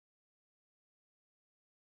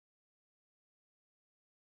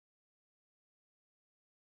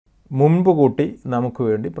മുൻപ് കൂട്ടി നമുക്ക്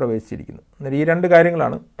വേണ്ടി പ്രവേശിച്ചിരിക്കുന്നു. എന്നാൽ ഈ രണ്ട്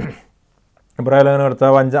കാര്യങ്ങളാണ് ഇബ്രാഹിം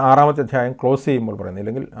കർത്താവ് 6-ാമത്തെ അധ്യായം ക്ലോസ് ചെയ്യുമ്പോൾ പറയുന്നത്.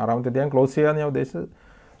 അല്ലെങ്കിൽ 6-ാമത്തെ അധ്യായം ക്ലോസ് ചെയ്യാമെന്ന് ഞാൻ ഉദ്ദേശിച്ചത്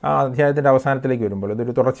ആ അധ്യായത്തിൻ്റെ അവസാനത്തിലേക്ക് വരുമ്പോൾ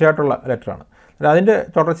ഇതൊരു തുടർച്ചയായിട്ടുള്ള ലെറ്ററാണ്. അതിൻ്റെ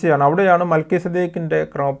തുടർച്ചയാണ്. അവിടെയാണ് മൽക്കീസദേക്കിൻ്റെ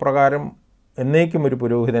ക്രമപ്രകാരം എന്നേക്കും ഒരു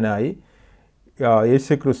പുരോഹിതനായി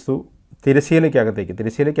യേശു ക്രിസ്തു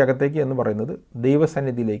തിരശ്ശീലയ്ക്കകത്തേക്ക് എന്ന് പറയുന്നത്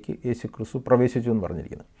ദൈവസന്നിധിയിലേക്ക് യേശു ക്രിസ്തു പ്രവേശിച്ചു എന്ന്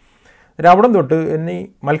പറഞ്ഞിരിക്കുന്നത്. അവിടെ തൊട്ട് എന്നീ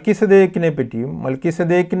മൽക്കീസദേക്കിനെ പറ്റിയും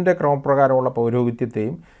മൽക്കീസദേക്കിൻ്റെ ക്രമപ്രകാരമുള്ള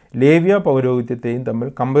പൗരോഹിത്യത്തെയും ലേവ്യ പൗരോഹിത്യത്തെയും തമ്മിൽ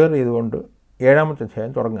കമ്പയർ ചെയ്തുകൊണ്ട് 7-ാമത്തെ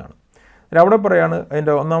അധ്യായം തുടങ്ങുകയാണ്. അവിടെ പറയാണ്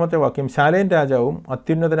അതിൻ്റെ 1-ാമത്തെ വാക്യം, ശാലേം രാജാവും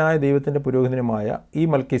അത്യുന്നതനായ ദൈവത്തിൻ്റെ പുരോഹിതനുമായ ഈ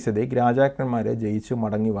മൽക്കീസദേക്ക് രാജാക്കന്മാരെ ജയിച്ചു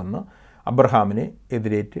മടങ്ങി വന്ന അബ്രഹാമിനെ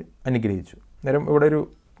എതിരേറ്റ് അനുഗ്രഹിച്ചു. അന്നേരം ഇവിടെ ഒരു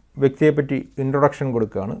വ്യക്തിയെപ്പറ്റി ഇൻട്രൊഡക്ഷൻ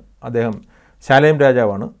കൊടുക്കുകയാണ്. അദ്ദേഹം ശാലേം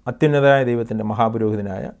രാജാവാണ്, അത്യുന്നതനായ ദൈവത്തിൻ്റെ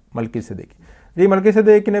മഹാപുരോഹിതനായ മൽക്കീസദേക്ക്. ഈ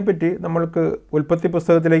മൽക്കീസദേക്കിനെ പറ്റി നമ്മൾക്ക് ഉൽപ്പത്തി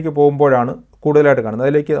പുസ്തകത്തിലേക്ക് പോകുമ്പോഴാണ് കൂടുതലായിട്ട് കാണുന്നത്.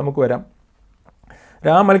 അതിലേക്ക് നമുക്ക് വരാം.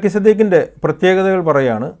 ആ മൽക്കീസദേക്കിൻ്റെ പ്രത്യേകതകൾ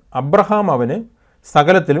പറയുകയാണ്. അബ്രഹാം അവന്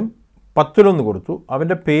സകലത്തിലും 10 കൊടുത്തു.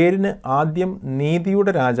 അവൻ്റെ പേരിന് ആദ്യം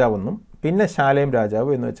നീതിയുടെ രാജാവെന്നും പിന്നെ ശാലേം രാജാവ്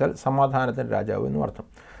എന്ന് വെച്ചാൽ സമാധാനത്തിൻ്റെ രാജാവ് എന്നും അർത്ഥം.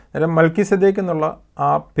 അന്നേരം മൽക്കീസദേക്ക് എന്നുള്ള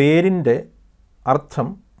ആ പേരിൻ്റെ അർത്ഥം,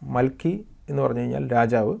 മൽക്കി എന്ന് പറഞ്ഞു കഴിഞ്ഞാൽ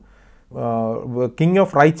രാജാവ്, കിങ്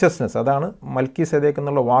ഓഫ് റൈച്ചസ്നെസ്, അതാണ് മൽക്കീസദേക്ക്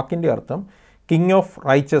എന്നുള്ള വാക്കിൻ്റെ അർത്ഥം. കിങ് ഓഫ്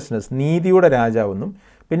റൈച്ചസ്നെസ്, നീതിയുടെ രാജാവെന്നും.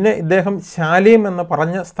 പിന്നെ ഇദ്ദേഹം ശാലേം എന്ന്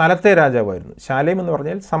പറഞ്ഞ സ്ഥലത്തെ രാജാവായിരുന്നു. ശാലേം എന്ന്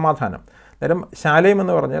പറഞ്ഞാൽ സമാധാനം. അന്നേരം ശാലേം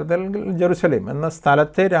എന്ന് പറഞ്ഞാൽ അല്ലെങ്കിൽ ജെറുസലേം എന്ന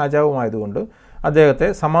സ്ഥലത്തെ രാജാവുമായതുകൊണ്ട് അദ്ദേഹത്തെ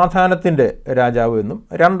സമാധാനത്തിൻ്റെ രാജാവ് എന്നും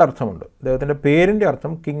രണ്ടർത്ഥമുണ്ട്. അദ്ദേഹത്തിൻ്റെ പേരിൻ്റെ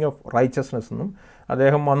അർത്ഥം കിങ് ഓഫ് റൈച്ചസ്നെസ് എന്നും,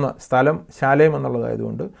 അദ്ദേഹം വന്ന സ്ഥലം ശാലേം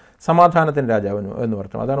എന്നുള്ളതായതുകൊണ്ട് സമാധാനത്തിൻ്റെ രാജാവ് എന്നും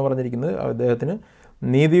അർത്ഥം. അതാണ് പറഞ്ഞിരിക്കുന്നത്. അദ്ദേഹത്തിന്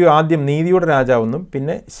ആദ്യം നീതിയുടെ രാജാവെന്നും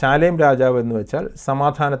പിന്നെ ശാലേം രാജാവ് എന്ന് വെച്ചാൽ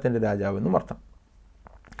സമാധാനത്തിൻ്റെ രാജാവെന്നും അർത്ഥം.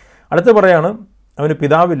 അടുത്ത് പറയാണ്, അവന്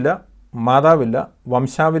പിതാവില്ല, മാതാവില്ല,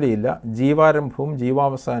 വംശാവലിയില്ല, ജീവാരംഭവും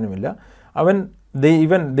ജീവാവസാനമില്ല.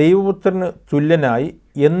 ഇവൻ ദൈവപുത്രന് തുല്യനായി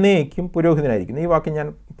എന്നേക്കും പുരോഹിതനായിരിക്കുന്നു. ഈ വാക്ക് ഞാൻ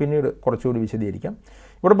പിന്നീട് കുറച്ചുകൂടി വിശദീകരിക്കാം.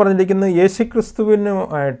 ഇവിടെ പറഞ്ഞിരിക്കുന്നത്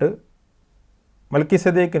യേശുക്രിസ്തുവിനുമായിട്ട്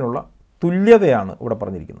മൽക്കീസദേക്കിനുള്ള തുല്യതയാണ് ഇവിടെ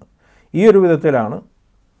പറഞ്ഞിരിക്കുന്നത്. ഈ ഒരു വിധത്തിലാണ്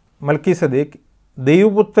മൽക്കീസദേക്ക്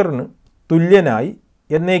ദൈവപുത്രന് തുല്യനായി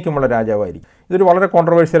എന്നേക്കുമുള്ള രാജാവായിരിക്കും. ഇതൊരു വളരെ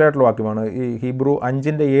കോൺട്രവേഴ്ഷ്യലായിട്ടുള്ള വാക്യമാണ്. ഈ ഹീബ്രു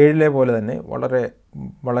 5:7 പോലെ തന്നെ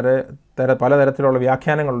വളരെ പലതരത്തിലുള്ള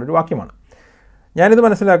വ്യാഖ്യാനങ്ങളുള്ളൊരു വാക്യമാണ്. ഞാനിത്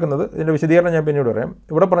മനസ്സിലാക്കുന്നത്, ഇതിൻ്റെ വിശദീകരണം ഞാൻ പിന്നീട് പറയാം.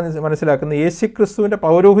 ഇവിടെ മനസ്സിലാക്കുന്നത് യേശുക്രിസ്തുവിൻ്റെ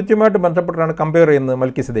പൗരോഹിത്യമായിട്ട് ബന്ധപ്പെട്ടാണ് കമ്പയർ ചെയ്യുന്നത്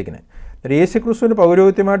മൽക്കീസദേക്കിനെ. യേശുക്രിസ്തുവിൻ്റെ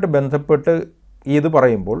പൗരോഹിത്യമായിട്ട് ബന്ധപ്പെട്ട് ഇത്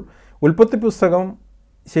പറയുമ്പോൾ ഉൽപ്പത്തി പുസ്തകം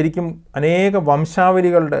ശരിക്കും അനേക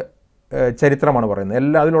വംശാവലികളുടെ ചരിത്രമാണ്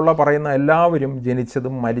പറയുന്നത്. അതിലുള്ള പറയുന്ന എല്ലാവരും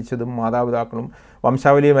ജനിച്ചതും മരിച്ചതും മാതാപിതാക്കളും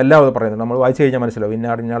വംശാവലിയും എല്ലാം അത് പറയുന്നത്. നമ്മൾ വായിച്ചു കഴിഞ്ഞാൽ മനസ്സിലാവും,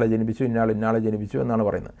 ഇന്നാളെ ജനിപ്പിച്ചു, ഇന്നാളെ ജനിപ്പിച്ചു എന്നാണ്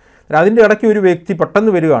പറയുന്നത്. അതിൻ്റെ ഇടയ്ക്ക് ഒരു വ്യക്തി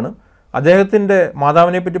പെട്ടെന്ന് വരികയാണ്. അദ്ദേഹത്തിൻ്റെ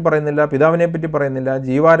മാതാവിനെ പറ്റി പറയുന്നില്ല, പിതാവിനെ പറ്റി പറയുന്നില്ല,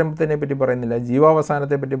 ജീവാരംഭത്തിനെ പറ്റി പറയുന്നില്ല,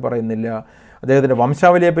 ജീവാവസാനത്തെ പറ്റി പറയുന്നില്ല, അദ്ദേഹത്തിൻ്റെ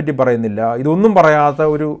വംശാവലിയെ പറ്റി പറയുന്നില്ല. ഇതൊന്നും പറയാത്ത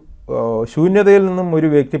ഒരു ശൂന്യതയിൽ നിന്നും ഒരു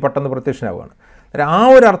വ്യക്തി പെട്ടെന്ന് പ്രത്യക്ഷനാവുകയാണ്. ആ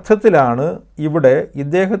ഒരു അർത്ഥത്തിലാണ് ഇവിടെ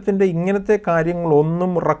ഇദ്ദേഹത്തിൻ്റെ ഇങ്ങനത്തെ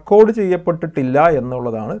കാര്യങ്ങളൊന്നും റെക്കോർഡ് ചെയ്യപ്പെട്ടിട്ടില്ല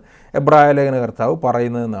എന്നുള്ളതാണ് എബ്രായ ലേഖനകർത്താവ്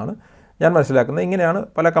പറയുന്നതെന്നാണ് ഞാൻ മനസ്സിലാക്കുന്നത്. ഇങ്ങനെയാണ്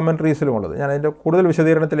പല കമൻട്രീസിലും ഉള്ളത്. ഞാൻ അതിൻ്റെ കൂടുതൽ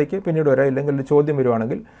വിശദീകരണത്തിലേക്ക് പിന്നീട് വരാം. ഇല്ലെങ്കിൽ ഒരു ചോദ്യം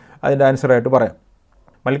വരുവാണെങ്കിൽ അതിൻ്റെ ആൻസറായിട്ട് പറയാം.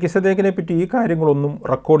 മൽക്കീസദേക്കിനെ പറ്റി ഈ കാര്യങ്ങളൊന്നും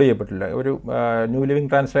റെക്കോർഡ് ചെയ്യപ്പെട്ടില്ല. ഒരു ന്യൂ ലിവിങ്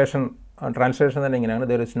ട്രാൻസ്ലേഷൻ തന്നെ ഇങ്ങനെയാണ്,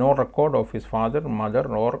 there is no record of his father, mother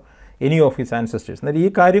or any of his ancestors. എന്നാൽ ഈ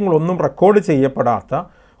കാര്യങ്ങളൊന്നും റെക്കോർഡ് ചെയ്യപ്പെടാത്ത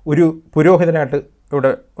ഒരു പുരോഹിതനായിട്ട്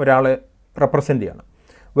ഇവിടെ ഒരാളെ റെപ്രസെൻ്റ് ചെയ്യണം.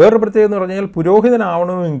 വേറൊരു പ്രത്യേകത എന്ന് പറഞ്ഞാൽ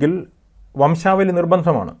പുരോഹിതനാവണമെങ്കിൽ വംശാവലി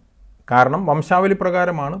നിർബന്ധമാണ്. കാരണം വംശാവലി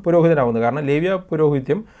പ്രകാരമാണ് പുരോഹിതനാവുന്നത്. കാരണം ലേവ്യ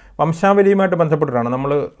പുരോഹിത്യം വംശാവലിയുമായിട്ട് ബന്ധപ്പെട്ടിട്ടാണ്.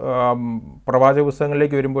 നമ്മൾ പ്രവാചക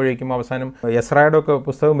പുസ്തകങ്ങളിലേക്ക് വരുമ്പോഴേക്കും അവസാനം എസ്രായുടെ ഒക്കെ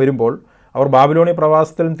പുസ്തകം വരുമ്പോൾ അവർ ബാബിലോണി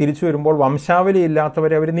പ്രവാസത്തിൽ തിരിച്ചു വരുമ്പോൾ വംശാവലി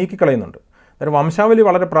ഇല്ലാത്തവരെ അവർ നീക്കിക്കളയുന്നുണ്ട്. അന്നേരം വംശാവലി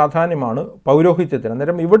വളരെ പ്രാധാന്യമാണ് പൗരോഹിത്യത്തിന്.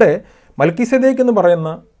 അന്നേരം ഇവിടെ മൽക്കീസദേക്ക് എന്ന്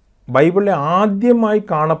പറയുന്ന ബൈബിളിലെ ആദ്യമായി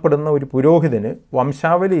കാണപ്പെടുന്ന ഒരു പുരോഹിതന്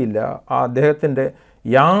വംശാവലിയില്ല. അദ്ദേഹത്തിൻ്റെ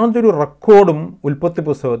യാതൊരു റെക്കോർഡും ഉൽപ്പത്തി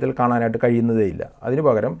പുസ്തകത്തിൽ കാണാനായിട്ട് കഴിയുന്നതേയില്ല. അതിനു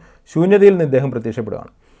പകരം ശൂന്യതയിൽ നിന്ന് ഇദ്ദേഹം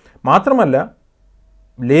പ്രത്യക്ഷപ്പെടുകയാണ്. മാത്രമല്ല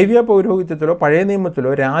ലേവ്യ പൗരോഹിത്യത്തിലോ പഴയ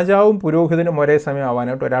നിയമത്തിലോ രാജാവും പുരോഹിതനും ഒരേ സമയം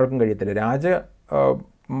ആവാനായിട്ട് ഒരാൾക്കും കഴിയത്തില്ല.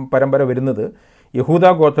 പരമ്പര വരുന്നത് യഹൂദ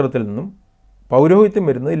ഗോത്രത്തിൽ നിന്നും പൗരോഹിത്യം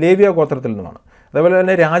വരുന്നത് ലേവ്യ ഗോത്രത്തിൽ നിന്നുമാണ്. അതേപോലെ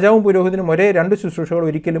തന്നെ രാജാവും പുരോഹിതനും ഒരേ രണ്ട് ശുശ്രൂഷകൾ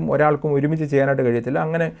ഒരിക്കലും ഒരാൾക്കും ഒരുമിച്ച് ചെയ്യാനായിട്ട് കഴിയത്തില്ല.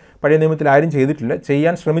 അങ്ങനെ പഴയ നിയമത്തിൽ ആരും ചെയ്തിട്ടില്ല.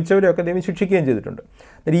 ചെയ്യാൻ ശ്രമിച്ചവരെയൊക്കെ ദൈവം ശിക്ഷിക്കുകയും ചെയ്തിട്ടുണ്ട്.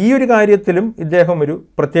 ഈ ഒരു കാര്യത്തിലും ഇദ്ദേഹം ഒരു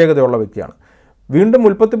പ്രത്യേകതയുള്ള വ്യക്തിയാണ്. വീണ്ടും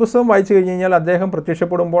ഉൽപ്പത്തി പുസ്തകം വായിച്ചു കഴിഞ്ഞ് കഴിഞ്ഞാൽ അദ്ദേഹം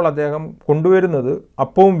പ്രത്യക്ഷപ്പെടുമ്പോൾ അദ്ദേഹം കൊണ്ടുവരുന്നത്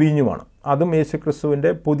അപ്പവും വീഞ്ഞുമാണ്. അതും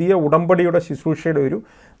യേശുക്രിസ്തുവിൻ്റെ പുതിയ ഉടമ്പടിയുടെ ശുശ്രൂഷയുടെ ഒരു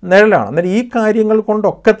നിഴലാണ്. എന്നാൽ ഈ കാര്യങ്ങൾ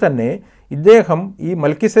കൊണ്ടൊക്കെ തന്നെ ഇദ്ദേഹം ഈ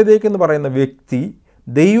മൽക്കീസദേക്ക് എന്ന് പറയുന്ന വ്യക്തി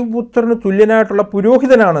ദൈവപുത്രന് തുല്യനായിട്ടുള്ള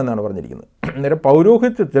പുരോഹിതനാണ് എന്നാണ് പറഞ്ഞിരിക്കുന്നത്. അന്നേരം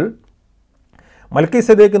പൗരോഹിത്യത്തിൽ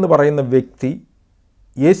മൽക്കീസദേക്ക് എന്ന് പറയുന്ന വ്യക്തി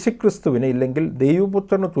യേശുക്രിസ്തുവിനെ ഇല്ലെങ്കിൽ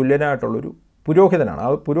ദൈവപുത്രന് തുല്യനായിട്ടുള്ളൊരു പുരോഹിതനാണ്. ആ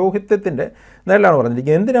പുരോഹിത്യത്തിൻ്റെ നേരിലാണ്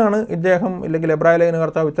പറഞ്ഞിരിക്കുന്നത്. എന്തിനാണ് ഇദ്ദേഹം ഇല്ലെങ്കിൽ എബ്രായ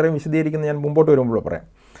ലേഖനകർത്താവ് ഇത്രയും വിശദീകരിക്കുന്നത് ഞാൻ മുമ്പോട്ട് വരുമ്പോൾ പറയാം.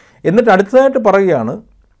 എന്നിട്ട് അടുത്തതായിട്ട് പറയുകയാണ്,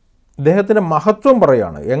 ഇദ്ദേഹത്തിൻ്റെ മഹത്വം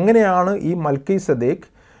പറയുകയാണ്. എങ്ങനെയാണ് ഈ മൽക്കീസദേക്ക്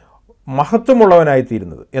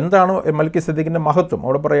മഹത്വമുള്ളവനായിത്തീരുന്നത്? എന്താണ് മൽക്കീസദേക്കിൻ്റെ മഹത്വം?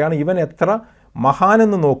 അവിടെ പറയുകയാണ്, ഇവൻ എത്ര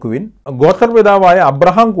മഹാനെന്ന് നോക്കുവിൻ, ഗോത്രപിതാവായ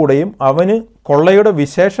അബ്രഹാം കൂടെയും അവന് കൊള്ളയുടെ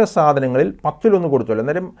വിശേഷ സാധനങ്ങളിൽ 10 കൊടുത്തല്ലോ.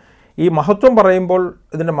 അന്നേരം ഈ മഹത്വം പറയുമ്പോൾ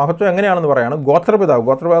ഇതിൻ്റെ മഹത്വം എങ്ങനെയാണെന്ന് പറയുകയാണ്.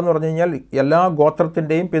 ഗോത്രപിതാവ് എന്ന് പറഞ്ഞു കഴിഞ്ഞാൽ എല്ലാ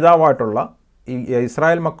ഗോത്രത്തിൻ്റെയും പിതാവായിട്ടുള്ള ഈ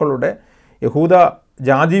ഇസ്രായേൽ മക്കളുടെ യഹൂദ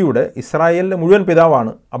ജാതിയുടെ ഇസ്രായേലിൻ്റെ മുഴുവൻ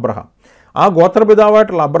പിതാവാണ് അബ്രഹാം. ആ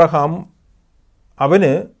ഗോത്രപിതാവായിട്ടുള്ള അബ്രഹാം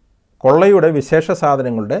അവന് കൊള്ളയുടെ വിശേഷ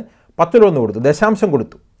സാധനങ്ങളുടെ 10 കൊടുത്തു, ദശാംശം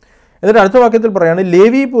കൊടുത്തു. എന്നിട്ട് അടുത്ത വാക്യത്തിൽ പറയുകയാണ്,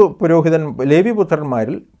 ലേവി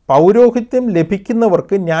പുത്രന്മാരിൽ പൗരോഹിത്യം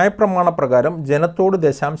ലഭിക്കുന്നവർക്ക് ന്യായപ്രമാണപ്രകാരം ജനത്തോട്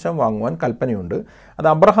ദശാംശം വാങ്ങുവാൻ കൽപ്പനയുണ്ട്. അത്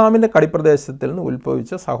അബ്രഹാമിൻ്റെ കടിപ്രദേശത്തിൽ നിന്ന്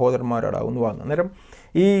ഉത്ഭവിച്ച സഹോദരന്മാരോടാകുന്നു വാങ്ങുന്നത്. അന്നേരം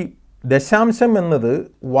ഈ ദശാംശം എന്നത്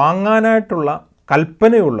വാങ്ങാനായിട്ടുള്ള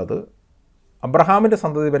കൽപ്പനയുള്ളത് അബ്രഹാമിൻ്റെ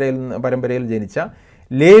പരമ്പരയിൽ ജനിച്ച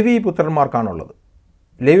ലേവി പുത്രന്മാർക്കാണുള്ളത്.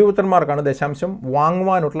 ലേവി പുത്രന്മാർക്കാണ് ദശാംശം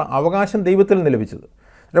വാങ്ങുവാനുള്ള അവകാശം ദൈവത്തിൽ നിന്ന് ലഭിച്ചത്.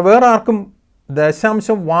 വേറെ ആർക്കും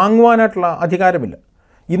ദശാംശം വാങ്ങുവാനായിട്ടുള്ള അധികാരമില്ല,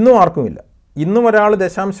 ഇന്നും ആർക്കുമില്ല. ഇന്നും ഒരാൾ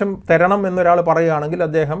ദശാംശം തരണം എന്നൊരാൾ പറയുകയാണെങ്കിൽ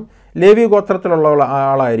അദ്ദേഹം ലേവി ഗോത്രത്തിലുള്ള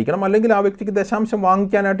ആളായിരിക്കണം, അല്ലെങ്കിൽ ആ വ്യക്തിക്ക് ദശാംശം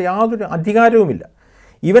വാങ്ങിക്കാനായിട്ട് യാതൊരു അധികാരവുമില്ല.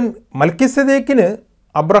 ഈവൻ മൽക്കീസദേക്കിന്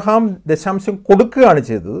അബ്രഹാം ദശാംശം കൊടുക്കുകയാണ്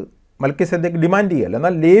ചെയ്തത്, മൽക്കീസദേക്ക് ഡിമാൻഡ് ചെയ്യല്ല.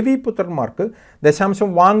 എന്നാൽ ലേവി പുത്രന്മാർക്ക് ദശാംശം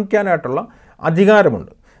വാങ്ങിക്കാനായിട്ടുള്ള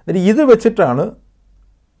അധികാരമുണ്ട്. എന്നിട്ട് ഇത് വെച്ചിട്ടാണ്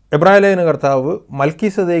എബ്രായ ലേഖനകർത്താവ്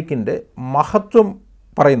മൽക്കീസദേക്കിൻ്റെ മഹത്വം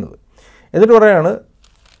പറയുന്നത്. എന്നിട്ട് പറയാണ്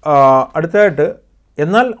അടുത്തതായിട്ട്,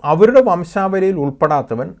 എന്നാൽ അവരുടെ വംശാവലിയിൽ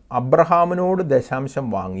ഉൾപ്പെടാത്തവൻ അബ്രഹാമിനോട് ദശാംശം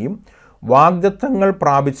വാങ്ങിയും വാഗ്ദത്തങ്ങൾ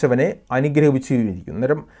പ്രാപിച്ചവനെ അനുഗ്രഹിച്ചിരിക്കുന്നു.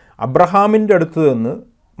 അന്നേരം അബ്രഹാമിൻ്റെ അടുത്ത് നിന്ന്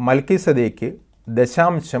മൽക്കീസദേക്ക്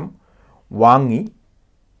ദശാംശം വാങ്ങി,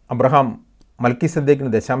 അബ്രഹാം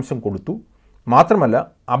മൽക്കീസദേക്കിന് ദശാംശം കൊടുത്തു. മാത്രമല്ല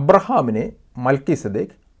അബ്രഹാമിനെ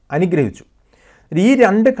മൽക്കീസദേക്ക് അനുഗ്രഹിച്ചു. ഈ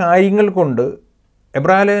 2 കാര്യങ്ങൾ കൊണ്ട്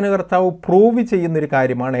എബ്രായ ലേഖനകർത്താവ് പ്രൂവ് ചെയ്യുന്നൊരു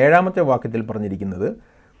കാര്യമാണ് 7ാമത്തെ വാക്യത്തിൽ പറഞ്ഞിരിക്കുന്നത്.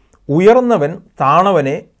 ഉയർന്നവൻ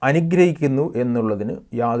താണവനെ അനുഗ്രഹിക്കുന്നു എന്നുള്ളതിന്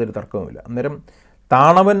യാതൊരു തർക്കവുമില്ല. അന്നേരം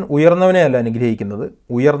താണവൻ ഉയർന്നവനെ അല്ല അനുഗ്രഹിക്കുന്നത്,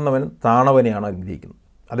 ഉയർന്നവൻ താണവനെയാണ് അനുഗ്രഹിക്കുന്നത്.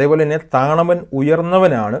 അതേപോലെ തന്നെ താണവൻ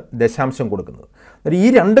ഉയർന്നവനാണ് ദശാംശം കൊടുക്കുന്നത്. ഈ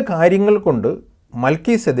 2 കാര്യങ്ങൾ കൊണ്ട്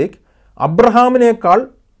മൽക്കീസദേക്ക് അബ്രഹാമിനേക്കാൾ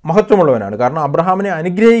മഹത്വമുള്ളവനാണ്. കാരണം അബ്രഹാമിനെ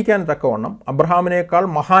അനുഗ്രഹിക്കാൻ തക്കവണ്ണം അബ്രഹാമിനേക്കാൾ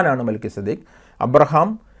മഹാനാണ് മൽക്കീസദേക്ക്. അബ്രഹാം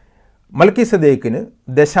മൽക്കീസദേക്കിന്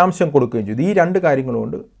ദശാംശം കൊടുക്കുകയും ചെയ്തു. ഈ 2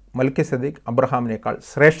 കാര്യങ്ങളുകൊണ്ട് മൽക്കീസദേക്ക് അബ്രഹാമിനേക്കാൾ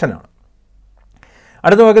ശ്രേഷ്ഠനാണ്.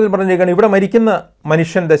 അടുത്ത വാക്യത്തിൽ പറഞ്ഞിരിക്കുകയാണ്, ഇവിടെ മരിക്കുന്ന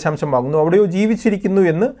മനുഷ്യൻ ദശാംശം വാങ്ങുന്നു, അവിടെയോ ജീവിച്ചിരിക്കുന്നു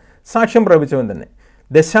എന്ന് സാക്ഷ്യം പ്രാപിച്ചവൻ തന്നെ.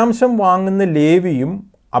 ദശാംശം വാങ്ങുന്ന ലേവിയും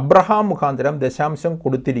അബ്രഹാം മുഖാന്തരം ദശാംശം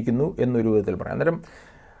കൊടുത്തിരിക്കുന്നു എന്നൊരു വിധത്തിൽ പറയാം. അന്നേരം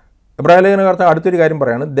എബ്രായ ലേഖനകർത്താവ് അടുത്തൊരു കാര്യം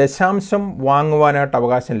പറയുകയാണ്, ദശാംശം വാങ്ങുവാനായിട്ട്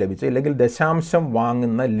അവകാശം ലഭിച്ച ഇല്ലെങ്കിൽ ദശാംശം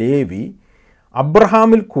വാങ്ങുന്ന ലേവി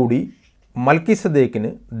അബ്രഹാമിൽ കൂടി മൽക്കീസദേക്കിന്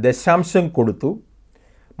ദശാംശം കൊടുത്തു.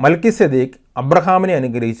 മൽക്കീസദേക്ക് അബ്രഹാമിനെ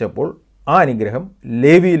അനുഗ്രഹിച്ചപ്പോൾ ആ അനുഗ്രഹം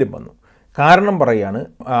ലേവിയിലും വന്നു. കാരണം പറയുകയാണ്,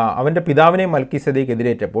 അവൻ്റെ പിതാവിനെ മൽക്കീസദേക്ക്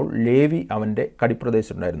എതിരേറ്റപ്പോൾ ലേവി അവൻ്റെ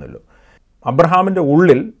കടിപ്രദേശത്തുണ്ടായിരുന്നല്ലോ. അബ്രഹാമിൻ്റെ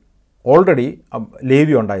ഉള്ളിൽ ഓൾറെഡി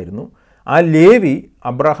ലേവി ഉണ്ടായിരുന്നു. ആ ലേവി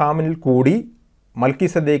അബ്രഹാമിൽ കൂടി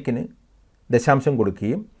മൽക്കീസദേക്കിന് ദശാംശം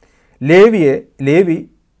കൊടുക്കുകയും ലേവി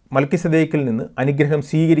മൽക്കീസദേക്കിൽ നിന്ന് അനുഗ്രഹം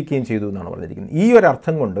സ്വീകരിക്കുകയും ചെയ്തു എന്നാണ് പറഞ്ഞിരിക്കുന്നത്. ഈ ഒരു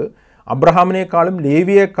അർത്ഥം കൊണ്ട് അബ്രഹാമിനേക്കാളും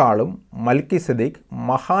ലേവിയേക്കാളും മൽക്കീസദേക്ക്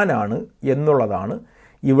മഹാനാണ് എന്നുള്ളതാണ്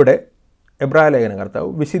ഇവിടെ എബ്രായ ലേഖനകർത്താവ്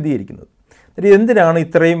വിശദീകരിക്കുന്നത്. എന്തിനാണ്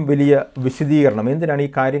ഇത്രയും വലിയ വിശദീകരണം, എന്തിനാണ് ഈ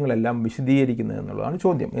കാര്യങ്ങളെല്ലാം വിശദീകരിക്കുന്നത് എന്നുള്ളതാണ്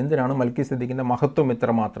ചോദ്യം. എന്തിനാണ് മൽക്കീസദേക്കിൻ്റെ മഹത്വം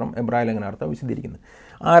ഇത്രമാത്രം എബ്രായ ലേഖനകർത്താവ് വിശദീകരിക്കുന്നത്?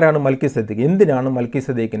 ആരാണ് മൽക്കീസദേക്ക്? എന്തിനാണ്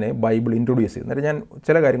മൽക്കീസദേക്കിനെ ബൈബിൾ ഇൻട്രൊഡ്യൂസ് ചെയ്യുന്നത്? അന്നേരം ഞാൻ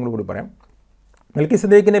ചില കാര്യങ്ങൾ കൂടി പറയാം.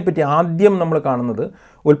 മൽക്കീസദേക്കിനെ പറ്റി ആദ്യം നമ്മൾ കാണുന്നത്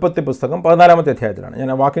ഉൽപ്പത്തി പുസ്തകം 14-ാമത്തെ അധ്യായത്തിലാണ്. ഞാൻ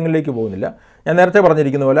ആ വാക്യങ്ങളിലേക്ക് പോകുന്നില്ല. ഞാൻ നേരത്തെ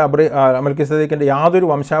പറഞ്ഞിരിക്കുന്ന പോലെ മൽക്കീസദേക്കിൻ്റെ യാതൊരു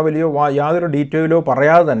വംശാവലിയോ യാതൊരു ഡീറ്റെയിലോ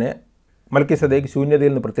പറയാതെ തന്നെ മൽക്കീസദേക്ക്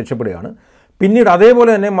ശൂന്യതയിൽ നിന്ന് പ്രത്യക്ഷപ്പെടുകയാണ്. പിന്നീട് അതേപോലെ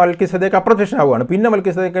തന്നെ മൽക്കീസദേക്ക് അപ്രത്യക്ഷനാവുകയാണ്. പിന്നെ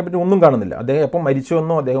മൽക്കീസദേക്കിനെ പറ്റി ഒന്നും കാണുന്നില്ല. അദ്ദേഹം എപ്പം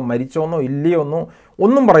മരിച്ചോന്നോ ഇല്ലയോന്നോ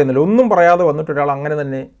ഒന്നും പറയുന്നില്ല. ഒന്നും പറയാതെ വന്നിട്ട് ഒരാൾ അങ്ങനെ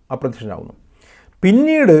തന്നെ അപ്രത്യക്ഷനാവുന്നു.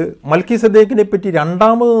 പിന്നീട് മൽക്കീസദേക്കിനെ പറ്റി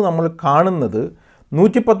രണ്ടാമത് നമ്മൾ കാണുന്നത്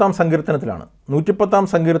 110-ാം സങ്കീർത്തനത്തിലാണ്. 110-ാം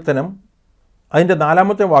സങ്കീർത്തനം അതിൻ്റെ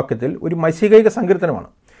 4-ാമത്തെ വാക്യത്തിൽ ഒരു മശികൈക സങ്കീർത്തനമാണ്.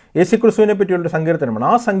 യേശുക്രിസ്തുവിനെ പറ്റിയുള്ളൊരു സങ്കീർത്തനമാണ്.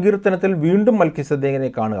 ആ സങ്കീർത്തനത്തിൽ വീണ്ടും മൽക്കീസദേക്കിനെ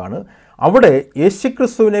കാണുകയാണ്. അവിടെ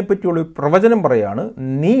യേശുക്രിസ്തുവിനെ പറ്റിയുള്ള പ്രവചനം പറയുകയാണ്,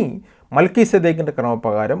 നീ മൽക്കീസദേക്കിൻ്റെ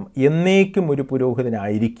ക്രമപ്രകാരം എന്നേക്കും ഒരു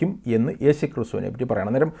പുരോഹിതനായിരിക്കും എന്ന് യേശുക്രിസ്തുവിനെ പറ്റി പറയണം.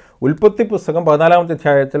 അന്നേരം ഉൽപ്പത്തി പുസ്തകം 14-ാമത്തെ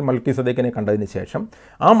അധ്യായത്തിൽ മൽക്കീസദേക്കിനെ കണ്ടതിന് ശേഷം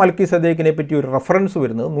ആ മൽക്കീസദേക്കിനെ പറ്റി ഒരു റെഫറൻസ്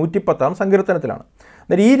വരുന്നത് 110-ാം സങ്കീർത്തനത്തിലാണ്.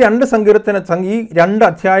 അന്നേരം ഈ രണ്ട്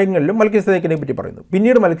അധ്യായങ്ങളിലും മൽക്കീസദേക്കിനെ പറ്റി പറയുന്നു.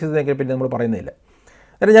 പിന്നീട് മൽക്കീസദേക്കിനെ പറ്റി നമ്മൾ പറയുന്നില്ല.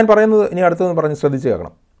 അന്നേരം ഞാൻ പറയുന്നത് ഇനി അടുത്തൊന്ന് പറഞ്ഞ് ശ്രദ്ധിച്ച്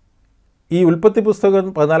കേൾക്കണം. ഈ ഉൽപ്പത്തി പുസ്തകം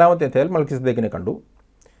 14-ാമത്തെ അധ്യായത്തിൽ മൽക്കീസദേക്കിനെ കണ്ടു.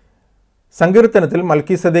 സങ്കീർത്തനത്തിൽ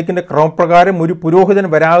മൽക്കീസദേക്കിൻ്റെ ക്രമപ്രകാരം ഒരു പുരോഹിതൻ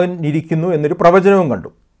വരാനിരിക്കുന്നു എന്നൊരു പ്രവചനവും കണ്ടു.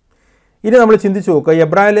 ഇനി നമ്മൾ ചിന്തിച്ച് നോക്കുക,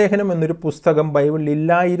 എബ്രായ ലേഖനം എന്നൊരു പുസ്തകം ബൈബിളിൽ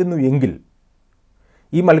ഇല്ലായിരുന്നു എങ്കിൽ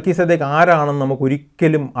ഈ മൽക്കീസദേക്ക് ആരാണെന്ന്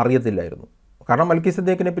നമുക്കൊരിക്കലും അറിയത്തില്ലായിരുന്നു. കാരണം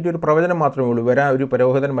മൽക്കീസദേക്കിനെ പറ്റി ഒരു പ്രവചനം മാത്രമേ ഉള്ളൂ. ഒരു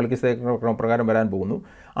പുരോഹിതൻ മൽക്കീസദേക്കിൻ്റെ ക്രമപ്രകാരം വരാൻ പോകുന്നു.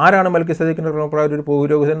 ആരാണ് മൽക്കീസദേക്കിൻ്റെ ക്രമപ്രകാരം ഒരു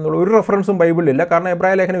പുരോഹിതൻ എന്നുള്ള ഒരു റെഫറൻസും ബൈബിളിലില്ല, കാരണം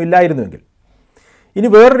എബ്രായ ലേഖനം ഇല്ലായിരുന്നുവെങ്കിൽ. ഇനി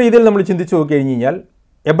വേറൊരു രീതിയിൽ നമ്മൾ ചിന്തിച്ച് നോക്കി കഴിഞ്ഞ് കഴിഞ്ഞാൽ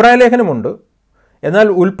എബ്രായ ലേഖനമുണ്ട്, എന്നാൽ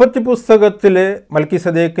ഉൽപ്പത്തി പുസ്തകത്തിലെ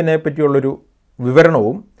മൽക്കീസദേക്കിനെ പറ്റിയുള്ളൊരു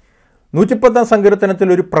വിവരണവും 110-ാം സങ്കീർത്തനത്തിൽ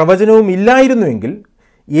ഒരു പ്രവചനവും ഇല്ലായിരുന്നുവെങ്കിൽ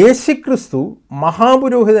യേശുക്രിസ്തു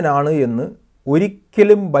മഹാപുരോഹിതനാണ് എന്ന്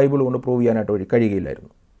ഒരിക്കലും ബൈബിൾ കൊണ്ട് പ്രൂവ് ചെയ്യാനായിട്ട്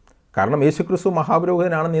കഴിയുകയില്ലായിരുന്നു. കാരണം യേശുക്രിസ്തു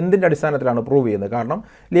മഹാപുരോഹിതനാണെന്ന് എന്തിൻ്റെ അടിസ്ഥാനത്തിലാണ് പ്രൂവ് ചെയ്യുന്നത്? കാരണം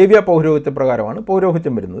ലേവ്യ പൗരോഹിത്യ പ്രകാരമാണ്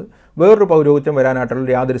പൗരോഹിത്യം വരുന്നത്. വേറൊരു പൗരോഹിത്യം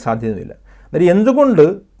വരാനായിട്ടുള്ള യാതൊരു സാധ്യതയുമില്ല. അന്നേരം എന്തുകൊണ്ട്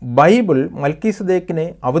ബൈബിൾ മൽക്കീസദേക്കിനെ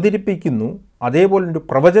അവതരിപ്പിക്കുന്നു, അതേപോലെ ഒരു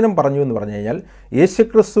പ്രവചനം പറഞ്ഞു എന്ന് പറഞ്ഞു കഴിഞ്ഞാൽ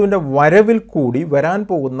യേശുക്രിസ്തുവിൻ്റെ വരവിൽ കൂടി വരാൻ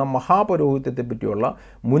പോകുന്ന മഹാപൗരോഹിത്യത്തെ പറ്റിയുള്ള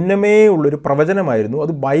മുന്നമേ ഉള്ളൊരു പ്രവചനമായിരുന്നു.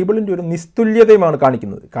 അത് ബൈബിളിൻ്റെ ഒരു നിസ്തുല്യതയുമാണ്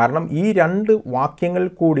കാണിക്കുന്നത്. കാരണം ഈ രണ്ട് വാക്യങ്ങൾ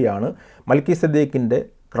കൂടിയാണ് മൽക്കീസദേക്കിൻ്റെ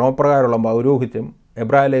ക്രമപ്രകാരമുള്ള പൗരോഹിത്യം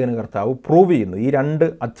എബ്രായ ലേഖന കർത്താവ് പ്രൂവ് ചെയ്യുന്നത്. ഈ രണ്ട്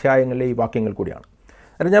അധ്യായങ്ങളിലെ ഈ വാക്യങ്ങൾ കൂടിയാണ്.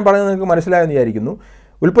 അതായത് ഞാൻ പറയുന്നത് നിങ്ങൾക്ക് മനസ്സിലായെന്ന് വിചാരിക്കുന്നു.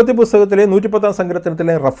 ഉൽപ്പത്തി പുസ്തകത്തിലെ 110-ാം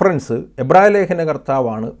സങ്കീർത്തനത്തിലെ റെഫറൻസ് എബ്രായ ലേഖന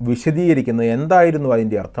കർത്താവാണ് വിശദീകരിക്കുന്നത്. എന്തായിരുന്നു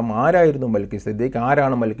അതിൻ്റെ അർത്ഥം, ആരായിരുന്നു മൽക്കീസദേക്ക്,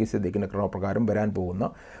 ആരാണ് മൽക്കീസദേക്കിൻ്റെ ക്രമപ്രകാരം വരാൻ പോകുന്ന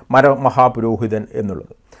മഹാപുരോഹിതൻ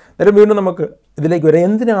എന്നുള്ളത്. അന്നേരം വീണ്ടും നമുക്ക് ഇതിലേക്ക് വരാം.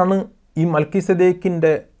 എന്തിനാണ് ഈ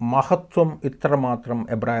മൽക്കീസദേക്കിൻ്റെ മഹത്വം ഇത്രമാത്രം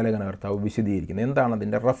എബ്രായ ലേഖന കർത്താവ് വിശദീകരിക്കുന്നത്? എന്താണ്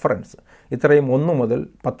അതിൻ്റെ റെഫറൻസ്? ഇത്രയും 1 മുതൽ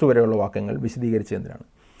 10 വരെയുള്ള വാക്യങ്ങൾ വിശദീകരിച്ചത് എന്തിനാണ്?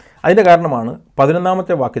 അതിൻ്റെ കാരണമാണ്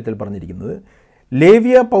 11-ാമത്തെ വാക്യത്തിൽ പറഞ്ഞിരിക്കുന്നത്,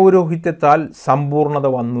 ലേവ്യ പൗരോഹിത്യത്താൽ സമ്പൂർണ്ണത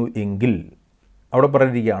വന്നു എങ്കിൽ. അവിടെ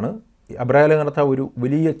പറഞ്ഞിരിക്കുകയാണ്, എബ്രായ ലേഖന കർത്താവ് ഒരു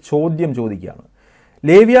വലിയ ചോദ്യം ചോദിക്കുകയാണ്.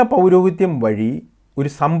 ലേവ്യ പൗരോഹിത്യം വഴി ഒരു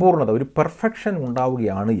സമ്പൂർണ്ണത, ഒരു പെർഫെക്ഷൻ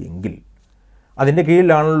ഉണ്ടാവുകയാണ് എങ്കിൽ, അതിൻ്റെ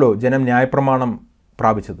കീഴിലാണല്ലോ ജനം ന്യായപ്രമാണം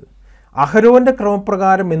പ്രാപിച്ചത്. അഹരോൻ്റെ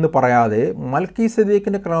ക്രമപ്രകാരം എന്ന് പറയാതെ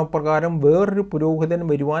മൽക്കീസദേക്കിൻ്റെ ക്രമപ്രകാരം വേറൊരു പുരോഹിതൻ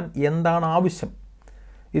വരുവാൻ എന്താണ് ആവശ്യം?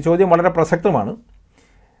 ഈ ചോദ്യം വളരെ പ്രസക്തമാണ്.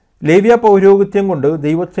 ലേവ്യ പൗരോഹിത്യം കൊണ്ട്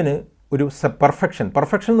ദൈവത്തിന് ഒരു പെർഫെക്ഷൻ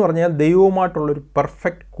എന്ന് പറഞ്ഞാൽ ദൈവവുമായിട്ടുള്ളൊരു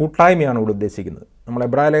പെർഫെക്റ്റ് കൂട്ടായ്മയാണ് ഇവിടെ ഉദ്ദേശിക്കുന്നത്. നമ്മൾ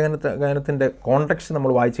എബ്രായ ലേഖനത്തിൻ്റെ കോണ്ടെക്സ്റ്റ്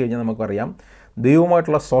നമ്മൾ വായിച്ചു കഴിഞ്ഞാൽ നമുക്കറിയാം,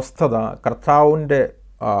 ദൈവവുമായിട്ടുള്ള സ്വസ്ഥത, കർത്താവിൻ്റെ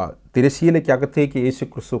തിരശ്ശീലയ്ക്കകത്തേക്ക്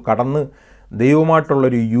യേശുക്രിസ്തു കടന്ന്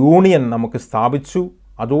ദൈവവുമായിട്ടുള്ളൊരു യൂണിയൻ നമുക്ക് സ്ഥാപിച്ചു.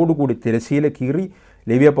 അതോടുകൂടി തിരശ്ശീല കീറി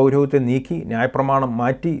ലേവ്യ പൗരോഹിത്യം നീക്കി ന്യായപ്രമാണം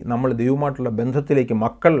മാറ്റി നമ്മൾ ദൈവവുമായിട്ടുള്ള ബന്ധത്തിലേക്ക്,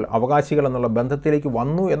 മക്കൾ അവകാശികൾ എന്നുള്ള ബന്ധത്തിലേക്ക്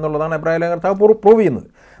വന്നു എന്നുള്ളതാണ് എബ്രായ ലേഖന കർത്താവ് പ്രൂവ് ചെയ്യുന്നത്.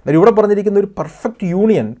 എന്നാൽ ഇവിടെ പറഞ്ഞിരിക്കുന്ന ഒരു പെർഫെക്റ്റ്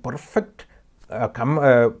യൂണിയൻ,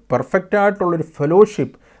 പെർഫെക്റ്റായിട്ടുള്ളൊരു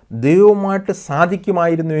ഫെലോഷിപ്പ് ദൈവവുമായിട്ട്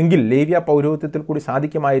സാധിക്കുമായിരുന്നുവെങ്കിൽ, ലേവ്യ പൗരോഹിത്യത്തിൽ കൂടി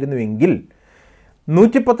സാധിക്കുമായിരുന്നുവെങ്കിൽ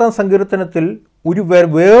 110-ാം സങ്കീർത്തനത്തിൽ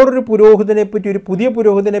വേറൊരു പുരോഹിതനെപ്പറ്റി, ഒരു പുതിയ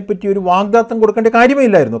പുരോഹിതനെപ്പറ്റി ഒരു വാഗ്ദാത്തം കൊടുക്കേണ്ട കാര്യമേ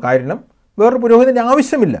ഇല്ലായിരുന്നു. കാരണം വേറൊരു പുരോഹിതൻ്റെ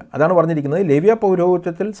ആവശ്യമില്ല. അതാണ് പറഞ്ഞിരിക്കുന്നത്. ലേവ്യ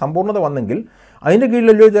പൗരോഹിത്യത്തിൽ സമ്പൂർണ്ണത വന്നെങ്കിൽ അതിൻ്റെ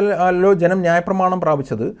കീഴിലല്ലോ ജനം ന്യായപ്രമാണം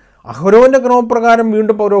പ്രാപിച്ചത്. അഹരോൻ്റെ ക്രമപ്രകാരം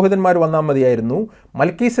വീണ്ടും പൗരോഹിതന്മാർ വന്നാൽ മതിയായിരുന്നു.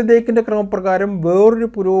 മൽക്കീസദേക്കിൻ്റെ ക്രമപ്രകാരം വേറൊരു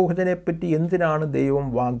പുരോഹിതനെപ്പറ്റി എന്തിനാണ് ദൈവം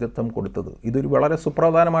വാഗ്ദത്തം കൊടുത്തത്? ഇതൊരു വളരെ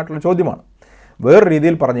സുപ്രധാനമായിട്ടുള്ള ചോദ്യമാണ്. വേറെ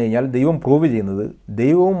രീതിയിൽ പറഞ്ഞു കഴിഞ്ഞാൽ ദൈവം പ്രൂവ് ചെയ്യുന്നത്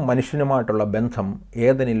ദൈവവും മനുഷ്യനുമായിട്ടുള്ള ബന്ധം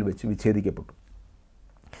ഏദനിൽ വെച്ച് വിച്ഛേദിക്കപ്പെട്ടു.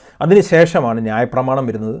 അതിനുശേഷമാണ് ന്യായപ്രമാണം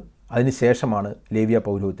വരുന്നത്. അതിനുശേഷമാണ് ലേവ്യ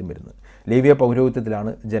പൗരോഹിത്യം വരുന്നത്. ലേവ്യ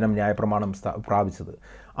പൗരോഹിത്യത്തിലാണ് ജനം ന്യായപ്രമാണം പ്രാപിച്ചത്.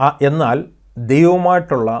 എന്നാൽ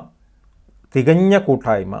ദൈവവുമായിട്ടുള്ള തികഞ്ഞ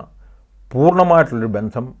കൂട്ടായ്മ, പൂർണ്ണമായിട്ടുള്ളൊരു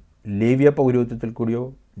ബന്ധം ലേവ്യ പൗരോഹിത്യത്തിൽ കൂടിയോ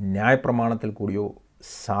ന്യായപ്രമാണത്തിൽ കൂടിയോ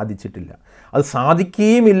സാധിച്ചിട്ടില്ല. അത്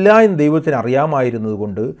സാധിക്കുകയുമില്ല എന്ന് ദൈവത്തിന് അറിയാമായിരുന്നത്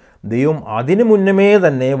കൊണ്ട് ദൈവം അതിനു മുന്നമേ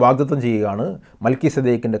തന്നെ വാഗ്ദത്തം ചെയ്യുകയാണ്,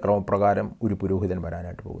 മൽക്കീസദേക്കിൻ്റെ ക്രമപ്രകാരം ഒരു പുരോഹിതൻ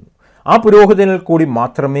വരാനായിട്ട് പോകുന്നു. ആ പുരോഹിതനിൽ കൂടി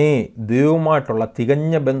മാത്രമേ ദൈവവുമായിട്ടുള്ള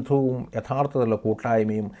തികഞ്ഞ ബന്ധവും യഥാർത്ഥത്തിലുള്ള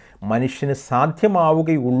കൂട്ടായ്മയും മനുഷ്യന്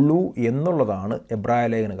സാധ്യമാവുകയുള്ളൂ എന്നുള്ളതാണ് എബ്രായ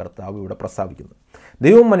ലേഖന കർത്താവ് ഇവിടെ പ്രസ്താവിക്കുന്നത്.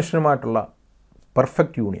 ദൈവവും മനുഷ്യനുമായിട്ടുള്ള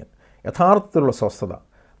പെർഫെക്റ്റ് യൂണിയൻ, യഥാർത്ഥത്തിലുള്ള സ്വസ്ഥത,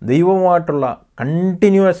 ദൈവവുമായിട്ടുള്ള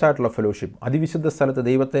കണ്ടിന്യൂസ് ആയിട്ടുള്ള ഫെലോഷിപ്പ്, അതിവിശുദ്ധ സ്ഥലത്ത്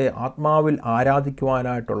ദൈവത്തെ ആത്മാവിൽ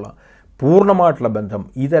ആരാധിക്കുവാനായിട്ടുള്ള പൂർണ്ണമായിട്ടുള്ള ബന്ധം,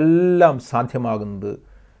 ഇതെല്ലാം സാധ്യമാകുന്നത്,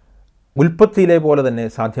 ഉൽപ്പത്തിയിലെ പോലെ തന്നെ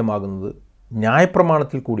സാധ്യമാകുന്നത്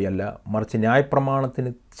ന്യായപ്രമാണത്തിൽ കൂടിയല്ല, മറിച്ച്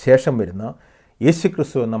ന്യായപ്രമാണത്തിന് ശേഷം വരുന്ന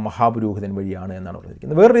യേശുക്രിസ്തു എന്ന മഹാപുരോഹിതൻ വഴിയാണ് എന്നാണ്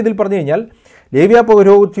പറഞ്ഞിരിക്കുന്നത്. വേറെ രീതിയിൽ പറഞ്ഞു കഴിഞ്ഞാൽ ലേവ്യ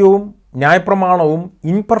പൗരോഹിത്യവും ന്യായപ്രമാണവും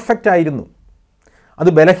ഇംപെർഫെക്റ്റ് ആയിരുന്നു, അത്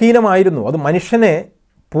ബലഹീനമായിരുന്നു, അത് മനുഷ്യനെ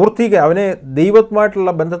അവനെ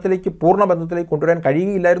ദൈവവുമായിട്ടുള്ള ബന്ധത്തിലേക്ക്, പൂർണ്ണ ബന്ധത്തിലേക്ക് കൊണ്ടുവരാൻ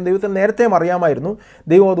കഴിയുകയില്ലായിരുന്നു. ദൈവത്തെ നേരത്തെ അറിയാമായിരുന്നു,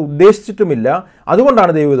 ദൈവം അത് ഉദ്ദേശിച്ചിട്ടുമില്ല.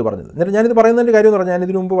 അതുകൊണ്ടാണ് ദൈവം ഇത് പറഞ്ഞത്. എന്നിട്ട് ഞാനിത് പറയുന്നതിൻ്റെ കാര്യം എന്ന് പറഞ്ഞാൽ,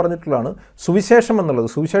 ഞാനിതിനു മുമ്പ് പറഞ്ഞിട്ടുള്ളതാണ്, സുവിശേഷം എന്നുള്ളത്,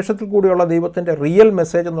 സുവിശേഷത്തിൽ കൂടിയുള്ള ദൈവത്തിൻ്റെ റിയൽ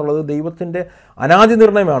മെസ്സേജ് എന്നുള്ളത് ദൈവത്തിൻ്റെ അനാദി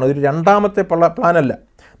നിർണ്ണയമാണ്, ഒരു രണ്ടാമത്തെ പ്ലാനല്ല.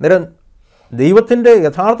 അന്നേരം ദൈവത്തിൻ്റെ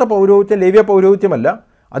യഥാർത്ഥ പൗരോഹിത്യം ലേവ്യ പൗരോഹിത്യമല്ല,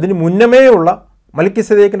 അതിന് മുന്നമേയുള്ള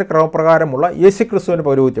മൽക്കിസദേക്കിൻ്റെ ക്രമപ്രകാരമുള്ള യേശുക്രിസ്തുവിൻ്റെ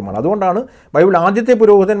പൗരോഹിത്യമാണ്. അതുകൊണ്ടാണ് ബൈബിൾ ആദ്യത്തെ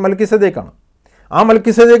പുരോഹിതൻ മൽക്കിസദേക്കാണ്. ആ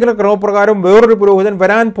മൽക്കിസദേക്കിൻ്റെ ക്രമപ്രകാരം വേറൊരു പുരോഹിതൻ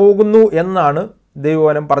വരാൻ പോകുന്നു എന്നാണ്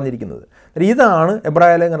ദൈവവചനം പറഞ്ഞിരിക്കുന്നത്. ഇതാണ്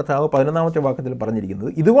എബ്രായ ലേഖനത്തിലെ 11-ാമത്തെ വാക്യത്തിൽ പറഞ്ഞിരിക്കുന്നത്.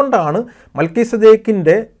 ഇതുകൊണ്ടാണ്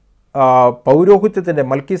മൽക്കിസദേക്കിൻ്റെ പൗരോഹിത്യത്തിൻ്റെ,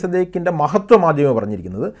 മൽക്കിസദേക്കിൻ്റെ മഹത്വം ആദ്യമേ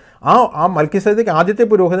പറഞ്ഞിരിക്കുന്നത്. ആ മൽക്കിസദേക്ക് ആദ്യത്തെ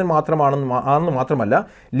പുരോഹിതൻ ആണെന്ന് മാത്രമല്ല,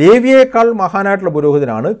 ലേവിയേക്കാൾ മഹാനായിട്ടുള്ള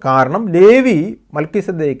പുരോഹിതനാണ്. കാരണം ലേവി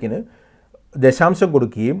മൽക്കിസദേക്കിന് ദശാംശം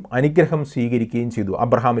കൊടുക്കുകയും അനുഗ്രഹം സ്വീകരിക്കുകയും ചെയ്തു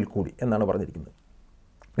അബ്രഹാമിൽ കൂടി എന്നാണ് പറഞ്ഞിരിക്കുന്നത്.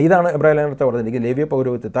 ഇതാണ് എബ്രായ ലേഖനത്തെ പറഞ്ഞിരിക്കുന്നത്. ലേവ്യ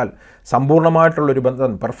പൗരോഹിത്യത്താൽ സമ്പൂർണ്ണമായിട്ടുള്ളൊരു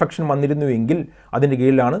ബന്ധം, പെർഫെക്ഷൻ വന്നിരുന്നുവെങ്കിൽ അതിൻ്റെ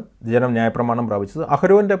കീഴിലാണ് ജനം ന്യായപ്രമാണം പ്രാപിച്ചത്.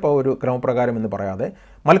 അഹരോൻ്റെ ഒരു ക്രമപ്രകാരം എന്ന് പറയാതെ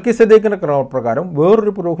മൽക്കിസദേക്കിൻ്റെ ക്രമപ്രകാരം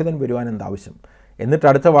വേറൊരു പുരോഹിതൻ വരുവാൻ എന്താവശ്യം? എന്നിട്ട്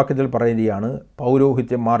അടുത്ത വാക്യത്തിൽ പറയുകയാണ്,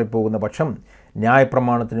 പൗരോഹിത്യം മാറിപ്പോകുന്ന പക്ഷം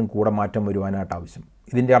ന്യായപ്രമാണത്തിനും കൂടെ മാറ്റം വരുവാനായിട്ട് ആവശ്യം.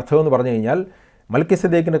 ഇതിൻ്റെ അർത്ഥമെന്ന് പറഞ്ഞു കഴിഞ്ഞാൽ,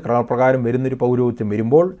 മൽക്കിസദേക്കിൻ്റെ ക്രമപ്രകാരം വരുന്നൊരു പൗരോഹിത്യം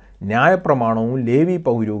വരുമ്പോൾ ന്യായപ്രമാണവും ലേവി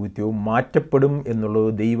പൗരോഹിത്യവും മാറ്റപ്പെടും എന്നുള്ളത്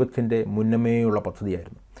ദൈവത്തിൻ്റെ മുന്നമേയുള്ള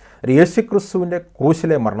പദ്ധതിയായിരുന്നു. യേശുക്രിസ്തുവിൻ്റെ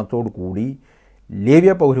ക്രൂശിലെ മരണത്തോടു കൂടി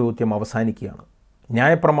ലേവ്യ പൗരോഹിത്യം അവസാനിക്കുകയാണ്,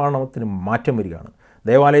 ന്യായപ്രമാണത്തിന് മാറ്റം വരികയാണ്.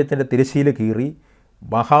 ദേവാലയത്തിൻ്റെ തിരശ്ശീല കീറി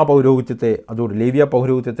മഹാപൗരോഹിത്യത്തെ, അതോട് ലേവ്യ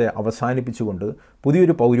പൗരോഹിത്യത്തെ അവസാനിപ്പിച്ചുകൊണ്ട്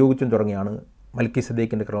പുതിയൊരു പൗരോഹിത്യം തുടങ്ങിയാണ്.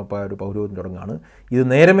 മൽക്കിസദേക്കിൻ്റെ ക്രമപ്രകാരം ഒരു പൗരോഹിത്യം തുടങ്ങുകയാണ്. ഇത്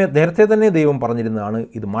നേരത്തെ തന്നെ ദൈവം പറഞ്ഞിരുന്നതാണ്,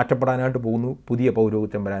 ഇത് മാറ്റപ്പെടാനായിട്ട് പോകുന്നു, പുതിയ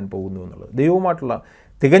പൗരോഹിത്യം വരാൻ പോകുന്നു എന്നുള്ളത്. ദൈവവുമായിട്ടുള്ള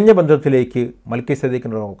തികഞ്ഞ ബന്ധത്തിലേക്ക്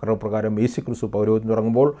മൽക്കിസദേക്കിൻ്റെ ക്രമപ്രകാരം യേശുക്രിസ്തു പൗരോഹിത്യം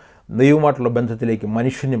തുടങ്ങുമ്പോൾ ദൈവവുമായിട്ടുള്ള ബന്ധത്തിലേക്ക്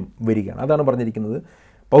മനുഷ്യനും വരികയാണ്. അതാണ് പറഞ്ഞിരിക്കുന്നത്,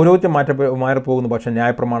 പൗരോഹിത്യം മാറിപ്പോകുന്നു, പക്ഷേ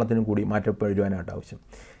ന്യായപ്രമാണത്തിനും കൂടി മാറ്റപ്പെടുവാനായിട്ട് ആവശ്യം.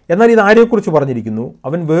 എന്നാൽ ഇത് ആരെക്കുറിച്ച് പറഞ്ഞിരിക്കുന്നു?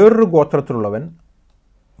 അവൻ വേറൊരു ഗോത്രത്തിലുള്ളവൻ,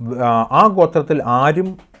 ആ ഗോത്രത്തിൽ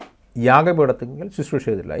ആരും യാഗപീഠത്തിൽ ശുശ്രൂഷ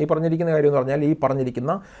ചെയ്തില്ല. ഈ പറഞ്ഞിരിക്കുന്ന കാര്യം എന്ന് പറഞ്ഞാൽ, ഈ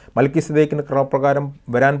പറഞ്ഞിരിക്കുന്ന മൽക്കിസദേക്കിൻ്റെ ക്രമപ്രകാരം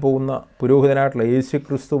വരാൻ പോകുന്ന പുരോഹിതനായിട്ടുള്ള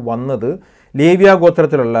യേശുക്രിസ്തു വന്നത് ലേവ്യ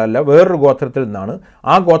ഗോത്രത്തിലുള്ള വേറൊരു ഗോത്രത്തിൽ നിന്നാണ്.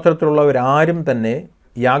 ആ ഗോത്രത്തിലുള്ളവരാരും തന്നെ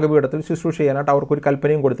യാഗപീഠത്തിൽ ശുശ്രൂഷ ചെയ്യാനായിട്ട് അവർക്കൊരു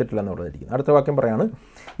കൽപ്പനയും കൊടുത്തിട്ടില്ല എന്ന് പറഞ്ഞിരിക്കുന്നത്. അടുത്ത വാക്യം പറയാണ്,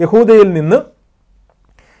 യഹൂദയിൽ നിന്ന്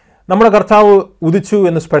നമ്മുടെ കർത്താവ് ഉദിച്ചു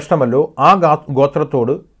എന്ന് സ്പഷ്ടമല്ലോ, ആ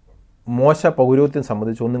ഗോത്രത്തോട് മോശ പൗരോഹിത്യം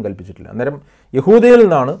സംബന്ധിച്ച് ഒന്നും കൽപ്പിച്ചിട്ടില്ല. അന്നേരം യഹൂദയിൽ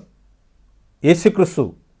നിന്നാണ് യേശുക്രിസ്തു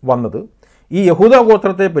വന്നത്. ഈ യഹൂദ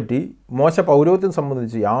ഗോത്രത്തെപ്പറ്റി മോശ പൗരോഹിത്യം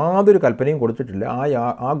സംബന്ധിച്ച് യാതൊരു കൽപ്പനയും കൊടുത്തിട്ടില്ല.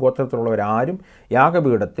 ആ ഗോത്രത്തിലുള്ളവരാരും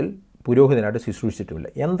യാഗപീഠത്തിൽ പുരോഹിതനായിട്ട് ശുശ്രൂഷിച്ചിട്ടുമില്ല.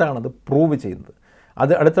 എന്താണത് പ്രൂവ് ചെയ്യുന്നത്?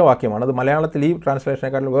 അത് അടുത്ത വാക്യമാണ്. അത് മലയാളത്തിൽ ഈ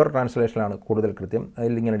ട്രാൻസ്ലേഷനേക്കാളും വേറെ ട്രാൻസ്ലേഷനാണ് കൂടുതൽ കൃത്യം.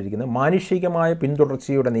 അതിൽ ഇങ്ങനെ ഇരിക്കുന്നത്, മാനുഷികമായ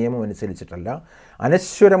പിന്തുടർച്ചയുടെ നിയമം അനുസരിച്ചിട്ടല്ല,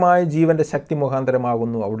 അനശ്വരമായ ജീവൻ്റെ ശക്തി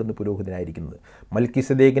മുഖാന്തരമാകുന്നു അവിടുന്ന് പുരോഹിതനായിരിക്കുന്നത്.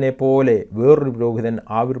 മൽക്കിസദേക്കിനെ പോലെ വേറൊരു പുരോഹിതൻ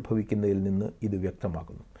ആവിർഭവിക്കുന്നതിൽ നിന്ന് ഇത്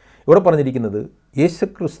വ്യക്തമാക്കുന്നു. ഇവിടെ പറഞ്ഞിരിക്കുന്നത്,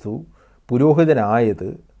 യേശുക്രിസ്തു പുരോഹിതനായത്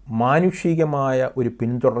മാനുഷികമായ ഒരു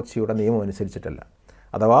പിന്തുടർച്ചയുടെ നിയമം അനുസരിച്ചിട്ടല്ല,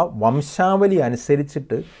 അഥവാ വംശാവലി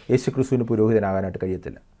അനുസരിച്ചിട്ട് യേശുക്രിസ്തുവിന് പുരോഹിതനാകാനായിട്ട്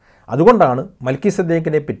കഴിയത്തില്ല. അതുകൊണ്ടാണ്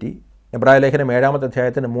മൽക്കിസദേക്കിനെ പറ്റി എബ്രായ ലേഖനം 7-ാമത്തെ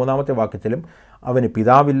അധ്യായത്തിൻ്റെ 3-ാമത്തെ വാക്യത്തിലും അവന്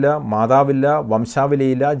പിതാവില്ല, മാതാവില്ല,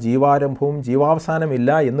 വംശാവലിയില്ല, ജീവാരംഭവും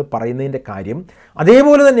ജീവാവസാനമില്ല എന്ന് പറയുന്നതിൻ്റെ കാര്യം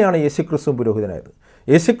അതേപോലെ തന്നെയാണ് യേശുക്രിസ്തുവും പുരോഹിതനായത്.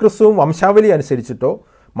 യേശുക്രിസ്തുവും വംശാവലി അനുസരിച്ചിട്ടോ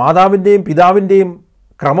മാതാവിൻ്റെയും പിതാവിൻ്റെയും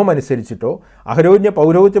ക്രമം അനുസരിച്ചിട്ടോ അഹരോന്യ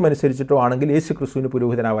പൗരോഹിത്യം അനുസരിച്ചിട്ടോ ആണെങ്കിൽ യേശുക്രിസ്തുവിന്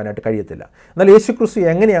പുരോഹിതനാവാനായിട്ട് കഴിയത്തില്ല. എന്നാൽ യേശുക്രിസ്തു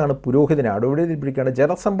എങ്ങനെയാണ് പുരോഹിതനാണ്? ഇവിടെ പിടിക്കുകയാണ്,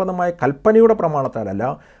 ജലസംബന്ധമായ കൽപ്പനയുടെ പ്രമാണത്താലല്ല,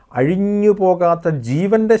 അഴിഞ്ഞു പോകാത്ത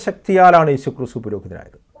ജീവൻ്റെ ശക്തിയാലാണ് യേശുക്രിസ്തു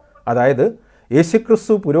പുരോഹിതനായത്. അതായത്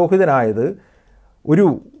യേശുക്രിസ്തു പുരോഹിതനായത്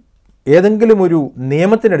ഏതെങ്കിലും ഒരു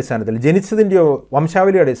നിയമത്തിൻ്റെ അടിസ്ഥാനത്തിൽ, ജനിച്ചതിൻ്റെയോ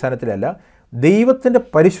വംശാവലിയുടെ അടിസ്ഥാനത്തിലല്ല, ദൈവത്തിൻ്റെ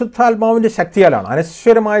പരിശുദ്ധാത്മാവിൻ്റെ ശക്തിയാലാണ്,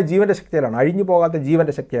 അനശ്വരമായ ജീവൻ്റെ ശക്തിയാലാണ്, അഴിഞ്ഞു പോകാത്ത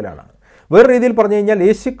ജീവൻ്റെ ശക്തിയാലാണ്. വേറെ രീതിയിൽ പറഞ്ഞു കഴിഞ്ഞാൽ,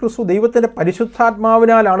 യേശുക്രിസ്തു ദൈവത്തിൻ്റെ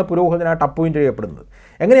പരിശുദ്ധാത്മാവിനാലാണ് പുരോഹിതനായിട്ട് അപ്പോയിൻ്റ് ചെയ്യപ്പെടുന്നത്.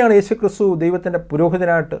 എങ്ങനെയാണ് യേശുക്രിസ്തു ദൈവത്തിൻ്റെ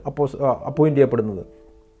പുരോഹിതനായിട്ട് അപ്പോയിൻ്റ് ചെയ്യപ്പെടുന്നത്?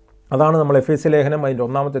 അതാണ് നമ്മൾ എഫേസ്യ ലേഖനം അതിൻ്റെ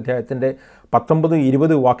 1-ാമത്തെ അധ്യായത്തിൻ്റെ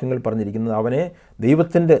 19-20 വാക്യങ്ങൾ പറഞ്ഞിരിക്കുന്നത്. അവനെ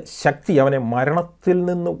ദൈവത്തിൻ്റെ ശക്തി, അവനെ മരണത്തിൽ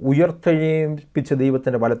നിന്ന് ഉയർത്തെഴുന്നേൽപ്പിച്ച്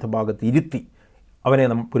ദൈവത്തിൻ്റെ വലത്ത് ഭാഗത്ത് ഇരുത്തി അവനെ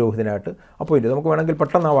പുരോഹിതനായിട്ട് അപ്പോയിൻ്റ് ചെയ്തു. നമുക്ക് വേണമെങ്കിൽ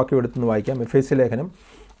പെട്ടെന്ന് ആ വാക്യം എടുത്തുനിന്ന് വായിക്കാം. എഫേസ്യ ലേഖനം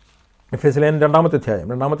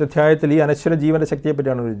 2-ാമത്തെ അധ്യായത്തിൽ ഈ അനശ്വര ജീവൻ്റെ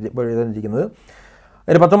ശക്തിയെപ്പറ്റിയാണ് എഴുതിയിരിക്കുന്നത്.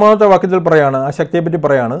 അതിന് 19-ാമത്തെ വാക്യത്തിൽ പറയാണ്, ആ ശക്തിയെപ്പറ്റി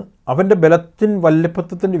പറയാണ്, അവൻ്റെ ബലത്തിൻ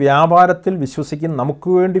വല്യപ്പത്വത്തിൻ്റെ വ്യാപാരത്തിൽ വിശ്വസിക്കുന്ന നമുക്ക്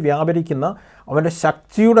വേണ്ടി വ്യാപരിക്കുന്ന അവൻ്റെ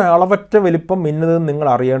ശക്തിയുടെ അളവറ്റ വലിപ്പം ഇന്നതെന്ന് നിങ്ങൾ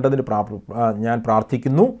അറിയേണ്ടതിന് ഞാൻ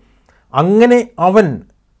പ്രാർത്ഥിക്കുന്നു. അങ്ങനെ അവൻ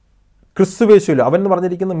ക്രിസ്തുവേശുവിലും, അവൻ എന്ന്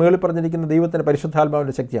പറഞ്ഞിരിക്കുന്ന മേളിൽ പറഞ്ഞിരിക്കുന്ന ദൈവത്തിൻ്റെ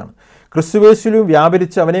പരിശുദ്ധാത്മാവിൻ്റെ ശക്തിയാണ്, ക്രിസ്തുവേശുവിലും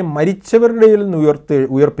വ്യാപരിച്ച് അവനെ മരിച്ചവരുടെ ഇടയിൽ നിന്ന്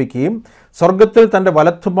ഉയർപ്പിക്കുകയും സ്വർഗത്തിൽ തൻ്റെ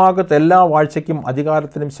വലത്തുഭാഗത്ത് എല്ലാ വാഴ്ചയ്ക്കും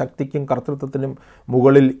അധികാരത്തിനും ശക്തിക്കും കർത്തൃത്വത്തിനും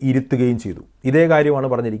മുകളിൽ ഇരുത്തുകയും ചെയ്തു. ഇതേ കാര്യമാണ്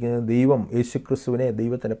പറഞ്ഞിരിക്കുന്നത്. ദൈവം യേശുക്രിസ്തുവിനെ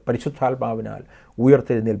ദൈവത്തിൻ്റെ പരിശുദ്ധാത്മാവിനാൽ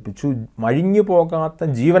ഉയർത്തെഴുന്നേൽപ്പിച്ചു. മഴിഞ്ഞു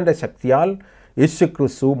പോകാത്ത ജീവൻ്റെ ശക്തിയാൽ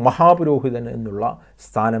യേശുക്രിസ്തു മഹാപുരോഹിതൻ എന്നുള്ള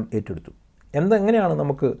സ്ഥാനം ഏറ്റെടുത്തു. എങ്ങനെയാണ്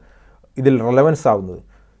നമുക്ക് ഇതിൽ റെലവൻസ് ആവുന്നത്?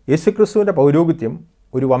 യേശുക്രിസ്തുവിൻ്റെ പൗരോഹിത്യം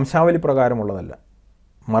ഒരു വംശാവലി പ്രകാരമുള്ളതല്ല,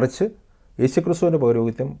 മറിച്ച് യേശുക്രിസ്തുവിൻ്റെ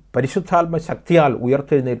പൗരോഹിത്യം പരിശുദ്ധാത്മ ശക്തിയാൽ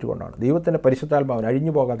ഉയർത്തെഴുന്നേറ്റുകൊണ്ടാണ്. ദൈവത്തിൻ്റെ പരിശുദ്ധാത്മാവിന്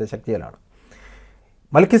അഴിഞ്ഞു പോകാത്ത ശക്തിയാലാണ്.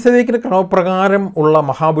 മൽക്കിസദേക്കിൻ്റെ ക്രമപ്രകാരം ഉള്ള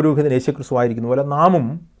മഹാപുരോഹിതൻ യേശുക്രിസ്തു ആയിരിക്കുന്ന പോലെ നാമും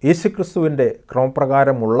യേശുക്രിസ്തുവിൻ്റെ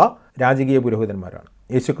ക്രമപ്രകാരമുള്ള രാജകീയ പുരോഹിതന്മാരാണ്.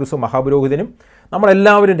 യേശുക്രിസ്തു മഹാപുരോഹിതനും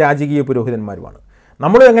നമ്മളെല്ലാവരും രാജകീയ പുരോഹിതന്മാരുമാണ്.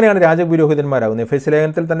 നമ്മളും എങ്ങനെയാണ് രാജപുരോഹിതന്മാരാകുന്നത്? എഫേസ്യ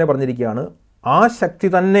ലേഖനത്തിൽ തന്നെ പറഞ്ഞിരിക്കുകയാണ്, ആ ശക്തി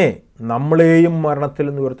തന്നെ നമ്മളെയും മരണത്തിൽ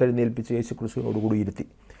നിന്ന് ഉയർത്തെഴുന്നേൽപ്പിച്ച് യേശുക്രിസ്തുവിനോടുകൂടി ഇരുത്തി.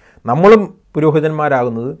 നമ്മളും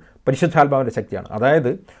പുരോഹിതന്മാരാകുന്നത് പരിശുദ്ധാത്മാവിൻ്റെ ശക്തിയാണ്.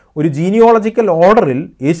 അതായത് ഒരു ജീനിയോളജിക്കൽ ഓർഡറിൽ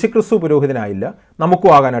യേശുക്രിസ്തു പുരോഹിതനായില്ല,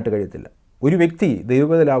 നമുക്കും ആകാനായിട്ട് കഴിയത്തില്ല. ഒരു വ്യക്തി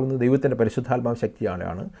ദൈവത്തിലാകുന്നത് ദൈവത്തിൻ്റെ പരിശുദ്ധാത്മാവ്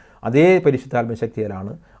ശക്തിയാണ്. അതേ പരിശുദ്ധാത്മ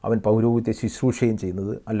ശക്തിയിലാണ് അവൻ പൗരോഹിത്യ ശുശ്രൂഷയും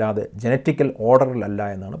ചെയ്യുന്നത്, അല്ലാതെ ജനറ്റിക്കൽ ഓർഡറിലല്ല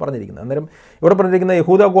എന്നാണ് പറഞ്ഞിരിക്കുന്നത്. അന്നേരം ഇവിടെ പറഞ്ഞിരിക്കുന്ന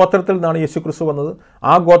യഹൂദ ഗോത്രത്തിൽ നിന്നാണ് യേശുക്രിസ്തു വന്നത്.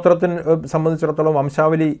 ആ ഗോത്രത്തിന് സംബന്ധിച്ചിടത്തോളം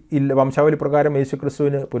വംശാവലി പ്രകാരം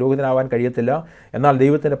യേശുക്രിസ്തുവിന് പുരോഹിതനാവാൻ കഴിയത്തില്ല. എന്നാൽ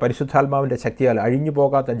ദൈവത്തിൻ്റെ പരിശുദ്ധാത്മാവിൻ്റെ ശക്തിയാൽ, അഴിഞ്ഞു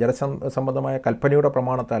പോകാത്ത ജലസംബന്ധമായ കൽപ്പനയുടെ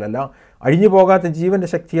പ്രമാണത്താലല്ല, അഴിഞ്ഞു പോകാത്ത ജീവൻ്റെ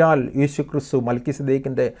ശക്തിയാൽ യേശുക്രിസ്തു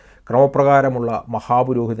മൽക്കിസദേക്കിൻ്റെ ക്രമപ്രകാരമുള്ള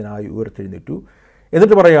മഹാപുരോഹിതനായി ഉയർത്തെഴുന്നേറ്റു.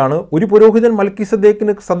 എന്നിട്ട് പറയാണ്, ഒരു പുരോഹിതൻ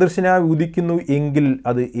മൽക്കിസദേക്കിന് സദൃശനായി ഉദിക്കുന്നു എങ്കിൽ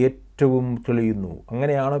അത് ഏറ്റവും തെളിയുന്നു.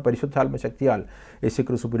 അങ്ങനെയാണ് പരിശുദ്ധാത്മ ശക്തിയാൽ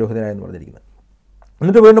യേശുക്രിസ്തു പുരോഹിതനായെന്ന് പറഞ്ഞിരിക്കുന്നത്.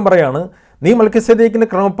 എന്നിട്ട് വീണ്ടും പറയാണ്, നീ മൽക്കിസദേക്കിൻ്റെ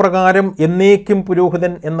ക്രമപ്രകാരം എന്നേക്കും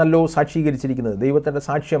പുരോഹിതൻ എന്നല്ലോ സാക്ഷീകരിച്ചിരിക്കുന്നത്. ദൈവത്തിൻ്റെ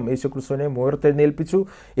സാക്ഷ്യം യേശുക്രിസ്തുവിനെ ഉയർത്തെഴുന്നേൽപ്പിച്ചു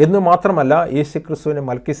എന്ന് മാത്രമല്ല, യേശുക്രിസ്തുവിനെ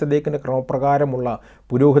മൽക്കിസദേക്കിൻ്റെ ക്രമപ്രകാരമുള്ള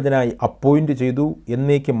പുരോഹിതനായി അപ്പോയിൻറ്റ് ചെയ്തു.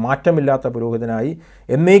 എന്നേക്കും മാറ്റമില്ലാത്ത പുരോഹിതനായി,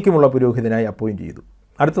 എന്നേക്കുമുള്ള പുരോഹിതനായി അപ്പോയിൻറ്റ് ചെയ്തു.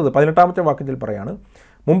 അടുത്തത് 18-ാമത്തെ വാക്യത്തിൽ പറയാണ്,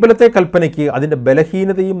 മുമ്പിലത്തെ കൽപ്പനയ്ക്ക് അതിൻ്റെ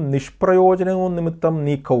ബലഹീനതയും നിഷ്പ്രയോജനവും നിമിത്തം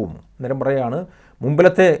നീക്കവും. അന്നേരം പറയാണ്,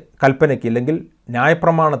 മുമ്പിലത്തെ കൽപ്പനയ്ക്ക് അല്ലെങ്കിൽ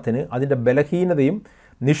ന്യായപ്രമാണത്തിന് അതിൻ്റെ ബലഹീനതയും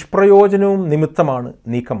നിഷ്പ്രയോജനവും നിമിത്തമാണ്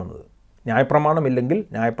നീക്കം വന്നത്. ന്യായപ്രമാണമില്ലെങ്കിൽ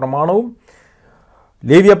ന്യായപ്രമാണവും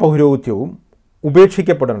ലേവ്യ പൗരോഹിത്യവും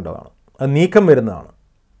ഉപേക്ഷിക്കപ്പെടേണ്ടതാണ്, അത് നീക്കം വരുന്നതാണ്.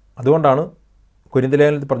 അതുകൊണ്ടാണ്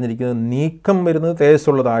കൊരിന്ത്യലേഖനത്തിൽ പറഞ്ഞിരിക്കുന്നത്, നീക്കം വരുന്നത്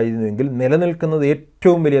തേജസ്സുള്ളതായിരുന്നുവെങ്കിൽ നിലനിൽക്കുന്നത്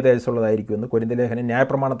ഏറ്റവും വലിയ തേജസ്സുള്ളതായിരിക്കുമെന്ന് കൊരിന്ത്യലേഖനം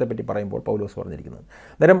ന്യായപ്രമാണത്തെപ്പറ്റി പറയുമ്പോൾ പൗലോസ് പറഞ്ഞിരിക്കുന്നത്.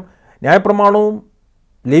 അന്നേരം ന്യായപ്രമാണവും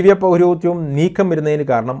ലേവ്യ പൗരോഹിത്യവും നീക്കം വരുന്നതിന്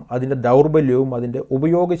കാരണം അതിൻ്റെ ദൗർബല്യവും അതിൻ്റെ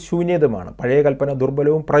ഉപയോഗശൂന്യതയുമാണ്. പഴയ കൽപ്പന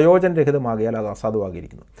ദുർബലവും പ്രയോജനരഹിതമാകിയാൽ അത്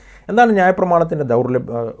അസാധുവാകിയിരിക്കുന്നു. എന്താണ് ന്യായപ്രമാണത്തിൻ്റെ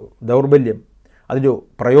ദൗർബല്യം? അതിൻ്റെ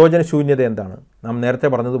പ്രയോജനശൂന്യത എന്താണ്? നാം നേരത്തെ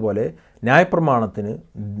പറഞ്ഞതുപോലെ ന്യായപ്രമാണത്തിന്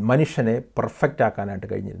മനുഷ്യനെ പെർഫെക്റ്റ് ആക്കാനായിട്ട്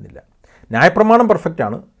കഴിഞ്ഞിരുന്നില്ല. ന്യായപ്രമാണം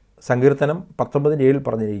പെർഫെക്റ്റാണ്. സങ്കീർത്തനം 19:7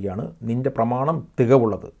 പറഞ്ഞിരിക്കുകയാണ്, നിൻ്റെ പ്രമാണം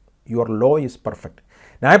തികവുള്ളത്, യുവർ ലോ ഈസ് പെർഫെക്റ്റ്.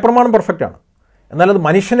 ന്യായപ്രമാണം പെർഫെക്റ്റാണ്, എന്നാൽ അത്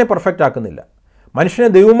മനുഷ്യനെ പെർഫെക്റ്റ് ആക്കുന്നില്ല, മനുഷ്യനെ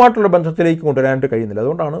ദൈവമായിട്ടുള്ള ബന്ധത്തിലേക്ക് കൊണ്ടുവരാനായിട്ട് കഴിയുന്നില്ല.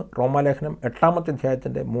 അതുകൊണ്ടാണ് റോമാലേഖനം 8-ാമത്തെ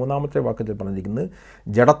അധ്യായത്തിൻ്റെ 3-ാമത്തെ വാക്യത്തിൽ പറഞ്ഞിരിക്കുന്നത്,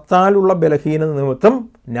 ജഡത്താലുള്ള ബലഹീനത നിമിത്തം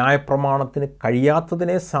ന്യായപ്രമാണത്തിന്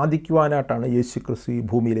കഴിയാത്തതിനെ സാധിക്കുവാനായിട്ടാണ് യേശുക്രിസ്തു ഈ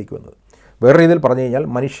ഭൂമിയിലേക്ക് വന്നത്. വേറെ രീതിയിൽ പറഞ്ഞു കഴിഞ്ഞാൽ,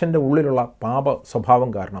 മനുഷ്യൻ്റെ ഉള്ളിലുള്ള പാപ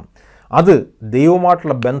സ്വഭാവം കാരണം അത്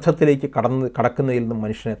ദൈവമായിട്ടുള്ള ബന്ധത്തിലേക്ക് കടക്കുന്നതിൽ നിന്നും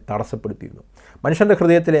മനുഷ്യനെ തടസ്സപ്പെടുത്തിയിരുന്നു. മനുഷ്യൻ്റെ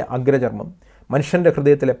ഹൃദയത്തിലെ അഗ്രചർമ്മം, മനുഷ്യൻ്റെ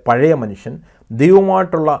ഹൃദയത്തിലെ പഴയ മനുഷ്യൻ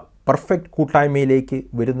ദൈവമായിട്ടുള്ള പെർഫെക്റ്റ് കൂട്ടായ്മയിലേക്ക്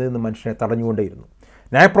വരുന്നതിൽ നിന്ന് മനുഷ്യനെ തടഞ്ഞുകൊണ്ടേയിരുന്നു.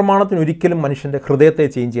 ന്യായപ്രമാണത്തിന് ഒരിക്കലും മനുഷ്യൻ്റെ ഹൃദയത്തെ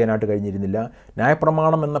ചേഞ്ച് ചെയ്യാനായിട്ട് കഴിഞ്ഞിരുന്നില്ല.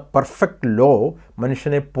 ന്യായപ്രമാണം എന്ന പെർഫെക്റ്റ് ലോ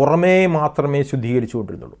മനുഷ്യനെ പുറമേ മാത്രമേ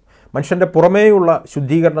ശുദ്ധീകരിച്ചുകൊണ്ടിരുന്നുള്ളൂ. മനുഷ്യൻ്റെ പുറമേയുള്ള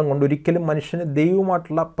ശുദ്ധീകരണം കൊണ്ട് ഒരിക്കലും മനുഷ്യന്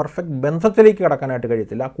ദൈവവുമായിട്ടുള്ള പെർഫെക്റ്റ് ബന്ധത്തിലേക്ക് കടക്കാനായിട്ട്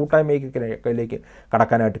കഴിയത്തില്ല, കൂട്ടായ്മയിലേക്ക്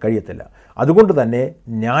കടക്കാനായിട്ട് കഴിയത്തില്ല. അതുകൊണ്ട് തന്നെ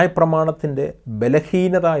ന്യായപ്രമാണത്തിൻ്റെ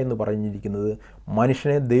ബലഹീനത എന്ന് പറഞ്ഞിരിക്കുന്നത്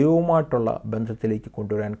മനുഷ്യനെ ദൈവവുമായിട്ടുള്ള ബന്ധത്തിലേക്ക്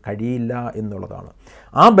കൊണ്ടുവരാൻ കഴിയില്ല എന്നുള്ളതാണ്.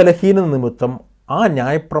 ആ ബലഹീനത നിമിത്തം ആ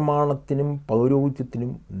ന്യായപ്രമാണത്തിനും പൗരോഹിത്യത്തിനും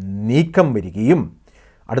നീക്കം വരികയും,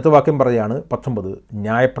 അടുത്ത വാക്യം പറയുകയാണ് 19,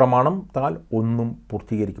 ന്യായപ്രമാണം താൽ ഒന്നും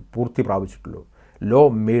പൂർത്തി പ്രാപിച്ചിട്ടുള്ളൂ. Law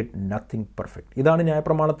made nothing perfect. ഇതാണ്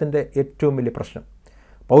ന്യായപ്രമാണത്തിൻ്റെ ഏറ്റവും വലിയ പ്രശ്നം.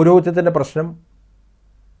 പൗരോഹിത്യത്തിൻ്റെ പ്രശ്നം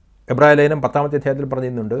എബ്രായ ലേഖനം 10-ാമത്തെ അധ്യായത്തിൽ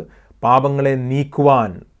പറഞ്ഞിരുന്നുണ്ട്, പാപങ്ങളെ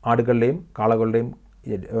നീക്കുവാൻ ആടുകളുടെയും കാളകളുടെയും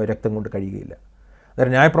രക്തം കൊണ്ട് കഴിയുകയില്ല.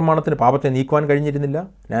 അതായത് ന്യായപ്രമാണത്തിന് പാപത്തെ നീക്കുവാൻ കഴിഞ്ഞിരുന്നില്ല,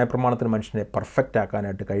 ന്യായപ്രമാണത്തിന് മനുഷ്യനെ പെർഫെക്റ്റ്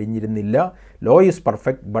ആക്കാനായിട്ട് കഴിഞ്ഞിരുന്നില്ല. Law is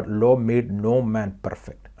perfect but law made no man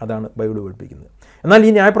perfect. അതാണ് ബൈബിൾ പഠിപ്പിക്കുന്നത്. എന്നാൽ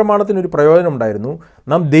ഈ ന്യായപ്രമാണത്തിനൊരു പ്രയോജനം ഉണ്ടായിരുന്നു.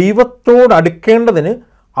 നാം ദൈവത്തോട് അടുക്കേണ്ടതിന്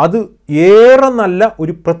അത് ഏറെ നല്ല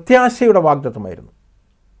ഒരു പ്രത്യാശയുടെ വാഗ്ദത്തമായിരുന്നു.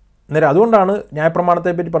 അന്നേരം അതുകൊണ്ടാണ്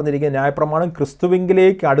ന്യായപ്രമാണത്തെപ്പറ്റി പറഞ്ഞിരിക്കുന്നത്, ന്യായപ്രമാണം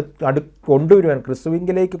ക്രിസ്തുവിങ്കിലേക്ക്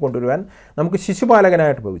കൊണ്ടുവരുവാൻ നമുക്ക്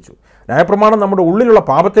ശിശുപാലകനായിട്ട് ഭവിച്ചു. ന്യായപ്രമാണം നമ്മുടെ ഉള്ളിലുള്ള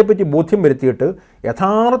പാപത്തെപ്പറ്റി ബോധ്യം വരുത്തിയിട്ട്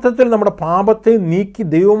യഥാർത്ഥത്തിൽ നമ്മുടെ പാപത്തെ നീക്കി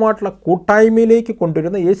ദൈവമായിട്ടുള്ള കൂട്ടായ്മയിലേക്ക്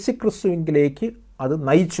കൊണ്ടുവരുന്ന യേശുക്രിസ്തുവിങ്കിലേക്ക് അത്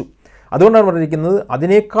നയിച്ചു. അതുകൊണ്ടാണ് പറഞ്ഞിരിക്കുന്നത്,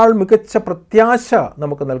 അതിനേക്കാൾ മികച്ച പ്രത്യാശ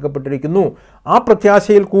നമുക്ക് നൽകപ്പെട്ടിരിക്കുന്നു. ആ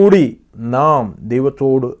പ്രത്യാശയിൽ കൂടി നാം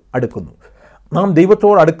ദൈവത്തോട് അടുക്കുന്നു. നാം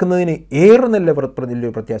ദൈവത്തോട് അടുക്കുന്നതിന് ഏറെ നല്ല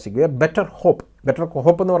പ്രത്യാശിക്കുക. ബെറ്റർ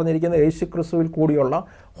ഹോപ്പ് എന്ന് പറഞ്ഞിരിക്കുന്നത് യേശുക്രിസ്തുവിൽ കൂടിയുള്ള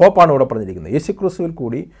ഹോപ്പാണ് ഇവിടെ പറഞ്ഞിരിക്കുന്നത്. യേശുക്രിസ്തുവിൽ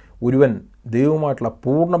കൂടി ഒരുവൻ ദൈവവുമായിട്ടുള്ള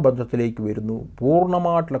പൂർണ്ണ ബന്ധത്തിലേക്ക് വരുന്നു,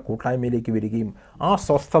 പൂർണ്ണമായിട്ടുള്ള കൂട്ടായ്മയിലേക്ക് വരികയും ആ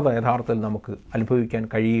സ്വസ്ഥത യഥാർത്ഥത്തിൽ നമുക്ക് അനുഭവിക്കാൻ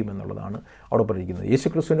കഴിയുമെന്നുള്ളതാണ് അവിടെ പറഞ്ഞിരിക്കുന്നത്.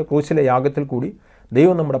 യേശുക്രിസ്തുവിൻ്റെ ക്രൂശിലെ യാഗത്തിൽ കൂടി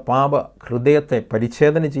ദൈവം നമ്മുടെ പാപ ഹൃദയത്തെ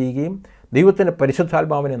പരിച്ഛേദന ചെയ്യുകയും ദൈവത്തിൻ്റെ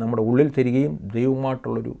പരിശുദ്ധാത്മാവിനെ നമ്മുടെ ഉള്ളിൽ തരികയും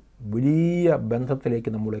ദൈവവുമായിട്ടുള്ളൊരു വലിയ ബന്ധത്തിലേക്ക്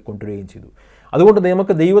നമ്മളെ കൊണ്ടുവരികയും ചെയ്തു. അതുകൊണ്ട്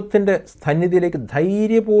നമുക്ക് ദൈവത്തിൻ്റെ സന്നിധിയിലേക്ക്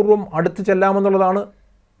ധൈര്യപൂർവ്വം അടുത്ത് ചെല്ലാമെന്നുള്ളതാണ്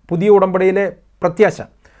പുതിയ ഉടമ്പടിയിലെ പ്രത്യാശ.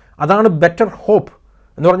 അതാണ് ബെറ്റർ ഹോപ്പ്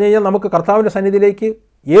എന്ന് പറഞ്ഞു കഴിഞ്ഞാൽ നമുക്ക് കർത്താവിൻ്റെ സന്നിധിയിലേക്ക്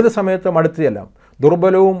ഏത് സമയത്തും അടുത്ത് ചെല്ലാം.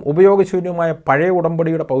 ദുർബലവും ഉപയോഗശൂന്യവുമായ പഴയ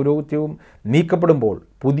ഉടമ്പടിയുടെ പൗരോഹിത്യവും നീക്കപ്പെടുമ്പോൾ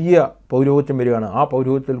പുതിയ പൗരോഹിത്യം വരികയാണ്. ആ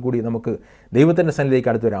പൗരോഹിത്യത്തിൽ കൂടി നമുക്ക് ദൈവത്തിൻ്റെ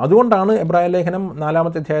സന്നിധിയിലേക്ക് അടുത്ത് വരാം. അതുകൊണ്ടാണ് എബ്രായ ലേഖനം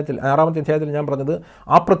 6-ാമത്തെ അധ്യായത്തിൽ ഞാൻ പറഞ്ഞത്,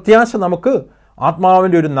 ആ പ്രത്യാശ നമുക്ക്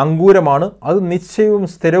ആത്മാവിൻ്റെ ഒരു നങ്കൂരമാണ്. അത് നിശ്ചയവും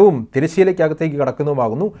സ്ഥിരവും തിരശ്ശീലയ്ക്കകത്തേക്ക്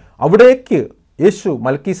കടക്കുന്നതുമാകുന്നു. അവിടേക്ക് യേശു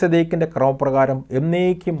മൽക്കീസദേക്കിൻ്റെ ക്രമപ്രകാരം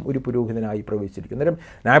എന്നേക്കും ഒരു പുരോഹിതനായി പ്രവേശിച്ചിരിക്കും. അന്നേരം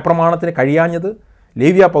ന്യായപ്രമാണത്തിന് കഴിയാഞ്ഞത്,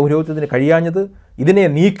 ലേവ്യ പൗരോഹിത്യത്തിന് കഴിയാഞ്ഞത്, ഇതിനെ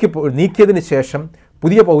നീക്കിയതിന് ശേഷം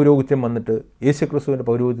പുതിയ പൗരോഹിത്യം വന്നിട്ട് യേശുക്രിസ്തുവിൻ്റെ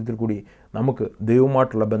പൗരോഹിത്യത്തിൽ കൂടി നമുക്ക്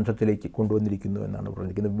ദൈവവുമായിട്ടുള്ള ബന്ധത്തിലേക്ക് കൊണ്ടുവന്നിരിക്കുന്നു എന്നാണ്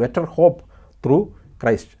പറഞ്ഞിരിക്കുന്നത്. Better hope through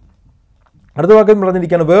Christ. അടുത്ത വാക്യം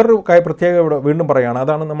പറഞ്ഞിരിക്കുകയാണ്, വേറൊരു പ്രത്യേക ഇവിടെ വീണ്ടും പറയുകയാണ്.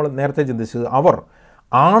 അതാണ് നമ്മൾ നേരത്തെ ചിന്തിച്ചത്. അവർ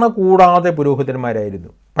ആണ കൂടാതെ പുരോഹിതന്മാരായിരുന്നു.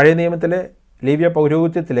 പഴയ നിയമത്തിലെ ലേവ്യ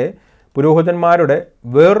പൗരോഹിത്യത്തിലെ പുരോഹിതന്മാരുടെ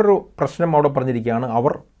വേറൊരു പ്രശ്നം അവിടെ പറഞ്ഞിരിക്കുകയാണ്.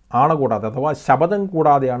 അവർ ആണ കൂടാതെ അഥവാ ശപഥം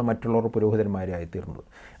കൂടാതെയാണ് മറ്റുള്ളവർ പുരോഹിതന്മാരായി തീർന്നത്.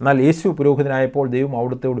 എന്നാൽ യേശു പുരോഹിതനായപ്പോൾ ദൈവം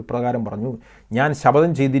അവിടുത്തോട് ഇപ്രകാരം പറഞ്ഞു, ഞാൻ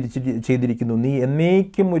ശപഥം ചെയ്തിരിക്കുന്നു, നീ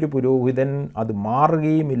എന്നേക്കും ഒരു പുരോഹിതൻ, അത്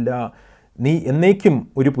മാറുകയുമില്ല, നീ എന്നേക്കും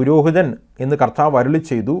ഒരു പുരോഹിതൻ എന്ന് കർത്താവ് അരുളി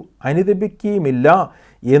ചെയ്തു, അനുദപിക്കുകയുമില്ല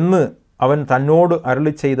എന്ന് അവൻ തന്നോട്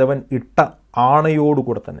അരുളി ചെയ്തവൻ ഇട്ട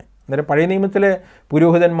ആണയോടുകൂടെ തന്നെ. അന്നേരം പഴയ നിയമത്തിലെ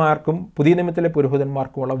പുരോഹിതന്മാർക്കും പുതിയ നിയമത്തിലെ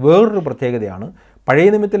പുരോഹിതന്മാർക്കുമുള്ള വേറൊരു പ്രത്യേകതയാണ്, പഴയ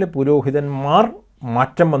നിയമത്തിലെ പുരോഹിതന്മാർ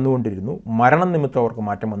മാറ്റം വന്നുകൊണ്ടിരുന്നു, മരണം നിമിത്തം അവർക്ക്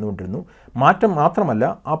മാറ്റം വന്നുകൊണ്ടിരുന്നു. മാറ്റം മാത്രമല്ല,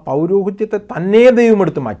 ആ പൗരോഹിത്യത്തെ തന്നെ ദൈവം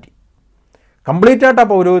എടുത്ത് മാറ്റി, കംപ്ലീറ്റായിട്ട് ആ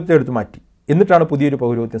പൗരോഹിത്യത്തെ എടുത്ത് മാറ്റി. എന്നിട്ടാണ് പുതിയൊരു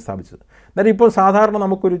പൗരോഹിത്യം സ്ഥാപിച്ചത്. അന്നേരം ഇപ്പോൾ സാധാരണ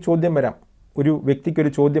നമുക്കൊരു ചോദ്യം വരാം, ഒരു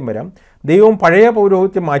വ്യക്തിക്കൊരു ചോദ്യം വരാം, ദൈവം പഴയ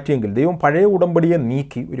പൗരോഹിത്യം മാറ്റിയെങ്കിൽ, ദൈവം പഴയ ഉടമ്പടിയെ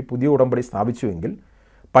നീക്കി ഒരു പുതിയ ഉടമ്പടി സ്ഥാപിച്ചുവെങ്കിൽ,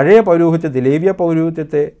 പഴയ പൗരോഹിത്യത്തെ ലേവ്യ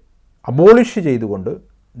പൗരോഹിത്യത്തെ അബോളിഷ് ചെയ്തുകൊണ്ട്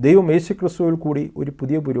ദൈവം യേശുക്രിസ്തുവിൽ കൂടി ഒരു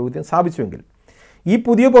പുതിയ പൗരോഹിത്യം സ്ഥാപിച്ചുവെങ്കിൽ, ഈ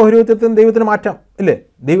പുതിയ പൗരോഹിത്യത്തിന് ദൈവത്തിന് മാറ്റാം അല്ലേ?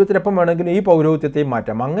 ദൈവത്തിനൊപ്പം വേണമെങ്കിലും ഈ പൗരോഹിത്യത്തെയും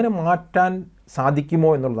മാറ്റാം. അങ്ങനെ മാറ്റാൻ സാധിക്കുമോ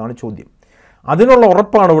എന്നുള്ളതാണ് ചോദ്യം. അതിനുള്ള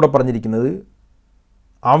ഉറപ്പാണ് ഇവിടെ പറഞ്ഞിരിക്കുന്നത്.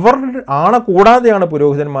 അവർ ആണ കൂടാതെയാണ്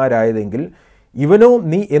പുരോഹിതന്മാരായതെങ്കിൽ ഇവനോ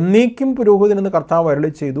നീ എന്നേക്കും പുരോഹിതനെന്ന് കർത്താവ്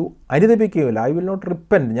അരുളി ചെയ്തു, അനുദപിക്കുകയില്ല, ഐ വിൽ നോട്ട്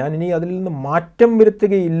റിപ്പൻറ്റ്, ഞാൻ ഇനി അതിൽ നിന്ന് മാറ്റം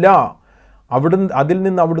വരുത്തുകയില്ല, അതിൽ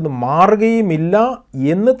നിന്ന് അവിടുന്ന് മാറുകയുമില്ല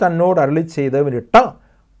എന്ന് തന്നോട് അരുളി ചെയ്തവനിട്ട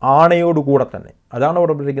ആണയോടുകൂടെ തന്നെ. അതാണ്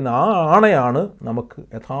അവിടെ പറഞ്ഞിരിക്കുന്നത്. ആ ആണയാണ് നമുക്ക്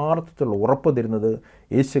യഥാർത്ഥത്തിലുള്ള ഉറപ്പ് തരുന്നത്.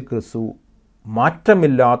 യേശുക്രിസ്തു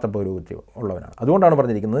മാറ്റമില്ലാത്ത പൗരോഹിത്യം ഉള്ളവനാണ്. അതുകൊണ്ടാണ്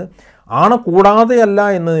പറഞ്ഞിരിക്കുന്നത്, ആണ കൂടാതെയല്ല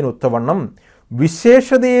എന്നതിനൊത്തവണ്ണം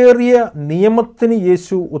വിശേഷതയേറിയ നിയമത്തിന്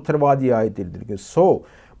യേശു ഉത്തരവാദിയായിത്തീർന്നിരിക്കുന്നു. So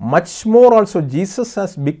much more also Jesus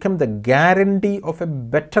has become the guarantee of A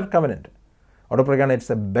better covenant. അവിടെ പറയുകയാണ്,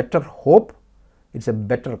 it's A better hope, it's A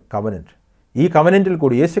better covenant. ഈ കവനൻറ്റിൽ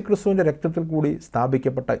കൂടി, യേശുക്രിസ്തുവിൻ്റെ രക്തത്തിൽ കൂടി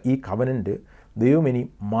സ്ഥാപിക്കപ്പെട്ട ഈ കവനൻറ്റ് ദൈവം ഇനി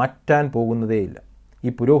മാറ്റാൻ പോകുന്നതേയില്ല.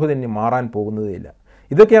 ഈ പുരോഹിതന് മാറാൻ പോകുന്നതേയില്ല.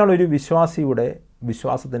 ഇതൊക്കെയാണ് ഒരു വിശ്വാസിയുടെ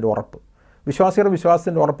വിശ്വാസത്തിൻ്റെ ഉറപ്പ്. വിശ്വാസിയുടെ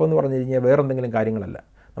വിശ്വാസത്തിൻ്റെ ഉറപ്പെന്ന് പറഞ്ഞു കഴിഞ്ഞാൽ വേറെ എന്തെങ്കിലും കാര്യങ്ങളല്ല.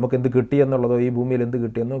 നമുക്ക് എന്ത് കിട്ടിയെന്നുള്ളതോ, ഈ ഭൂമിയിൽ എന്ത്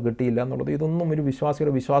കിട്ടിയെന്നോ കിട്ടിയില്ല എന്നുള്ളതോ, ഇതൊന്നും ഒരു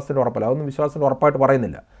വിശ്വാസിയുടെ വിശ്വാസത്തിൻ്റെ ഉറപ്പല്ല. അതൊന്നും വിശ്വാസത്തിൻ്റെ ഉറപ്പായിട്ട്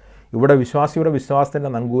പറയുന്നില്ല. ഇവിടെ വിശ്വാസിയുടെ വിശ്വാസത്തിൻ്റെ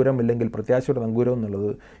നങ്കൂരം ഇല്ലെങ്കിൽ പ്രത്യാശയുടെ നങ്കൂരം എന്നുള്ളത്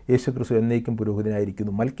യേശുക്രിസ്തു എന്നേക്കും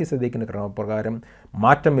പുരോഹിതനായിരിക്കുന്നു. മൽക്കീസദേക്കിൻ്റെ ക്രമപ്രകാരം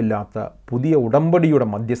മാറ്റമില്ലാത്ത പുതിയ ഉടമ്പടിയുടെ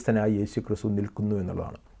മധ്യസ്ഥനായി യേശുക്രിസ്തു നിൽക്കുന്നു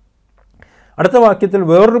എന്നുള്ളതാണ്. അടുത്ത വാക്യത്തിൽ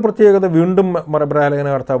വേറൊരു പ്രത്യേകത വീണ്ടും എബ്രായ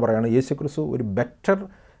കർത്താവ് പറയുകയാണ്, യേശുക്രിസ്തു ഒരു ബെറ്റർ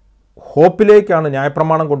ഹോപ്പിലേക്കാണ്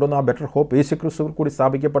ന്യായപ്രമാണം കൊണ്ടുവന്ന ആ ബെറ്റർ ഹോപ്പ്, യേശുക്രിസ്തുവിൽ കൂടി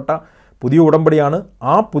സ്ഥാപിക്കപ്പെട്ട പുതിയ ഉടമ്പടിയാണ്.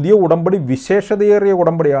 ആ പുതിയ ഉടമ്പടി വിശേഷതയേറിയ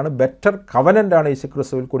ഉടമ്പടിയാണ്. ബെറ്റർ കവനൻ്റാണ്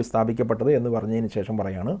യേശുക്രിസ്തുവിൽ കൂടി സ്ഥാപിക്കപ്പെട്ടത് എന്ന് പറഞ്ഞതിന് ശേഷം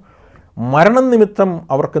പറയാണ്, മരണം നിമിത്തം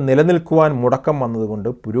അവർക്ക് നിലനിൽക്കുവാൻ മുടക്കം വന്നതുകൊണ്ട്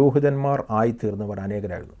പുരോഹിതന്മാർ ആയിത്തീർന്നവർ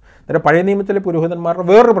അനേകരായിരുന്നു. അന്നേരം പഴയ നിയമത്തിലെ പുരോഹിതന്മാരുടെ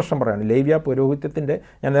വേറൊരു പ്രശ്നം പറയാണ്. ലേവ്യ പൗരോഹിത്യത്തിൻ്റെ,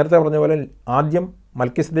 ഞാൻ നേരത്തെ പറഞ്ഞ പോലെ ആദ്യം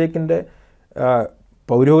മൽക്കിസദേക്കിൻ്റെ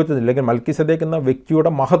പൗരോഹിത്യത്തിൽ, അല്ലെങ്കിൽ മൽക്കിസദേക്ക് എന്ന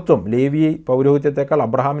വ്യക്തിയുടെ മഹത്വം ലേവി പൗരോഹിത്യത്തെക്കാൾ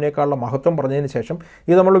അബ്രഹാമിനേക്കാളുള്ള മഹത്വം പറഞ്ഞതിന് ശേഷം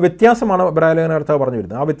ഇത് നമ്മൾ വ്യത്യാസമാണ് ഇബ്രാഹിലേഖനകർത്താവ് പറഞ്ഞു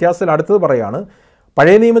വരുന്നത്. ആ വ്യത്യാസത്തിൽ അടുത്തത് പറയാണ്,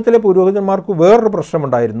 പഴയ നിയമത്തിലെ പുരോഹിതന്മാർക്ക് വേറൊരു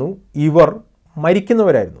പ്രശ്നമുണ്ടായിരുന്നു. ഇവർ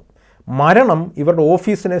മരിക്കുന്നവരായിരുന്നു. മരണം ഇവരുടെ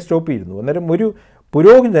ഓഫീസിനെ സ്റ്റോപ്പ് ചെയ്തിരുന്നു. അന്നേരം ഒരു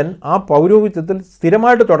പുരോഹിതൻ ആ പൗരോഹിത്യത്തിൽ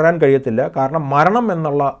സ്ഥിരമായിട്ട് തുടരാൻ കഴിയത്തില്ല. കാരണം മരണം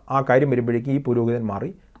എന്നുള്ള ആ കാര്യം വരുമ്പോഴേക്കും ഈ പുരോഹിതൻ മാറി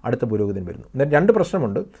അടുത്ത പുരോഹിതൻ വരുന്നു. അന്നേരം രണ്ട്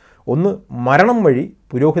പ്രശ്നമുണ്ട്. ഒന്ന്, മരണം വഴി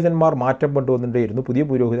പുരോഹിതന്മാർ മാറ്റം കൊണ്ടുവന്നുകൊണ്ടേയിരുന്നു, പുതിയ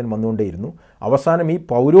പുരോഹിതൻ വന്നുകൊണ്ടേയിരുന്നു. അവസാനം ഈ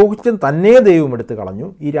പൗരോഹിത്യം തന്നെ ദൈവം എടുത്ത് കളഞ്ഞു.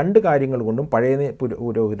 ഈ രണ്ട് കാര്യങ്ങൾ കൊണ്ടും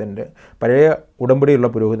പഴയ ഉടമ്പടിയുള്ള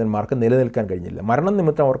പുരോഹിതന്മാർക്ക് നിലനിൽക്കാൻ കഴിഞ്ഞില്ല. മരണം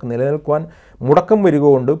നിമിത്തം അവർക്ക് നിലനിൽക്കുവാൻ മുടക്കം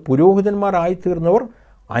വരികകൊണ്ട് പുരോഹിതന്മാരായിത്തീർന്നവർ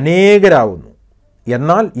അനേകരാകുന്നു.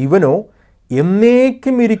 എന്നാൽ ഇവനോ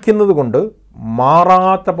എന്നേക്കും ഇരിക്കുന്നത് കൊണ്ട്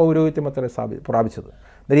മാറാത്ത പൗരോഹിത്യം അത്ര പ്രാപിച്ചത്.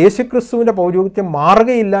 യേശുക്രിസ്തുവിൻ്റെ പൗരോഹിത്യം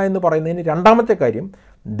മാറുകയില്ല എന്ന് പറയുന്നതിന് രണ്ടാമത്തെ കാര്യം,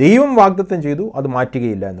 ദൈവം വാഗ്ദത്തം ചെയ്തു, അത്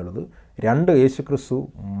മാറ്റുകയില്ല എന്നുള്ളത്. രണ്ട്, യേശുക്രിസ്തു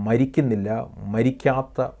മരിക്കുന്നില്ല,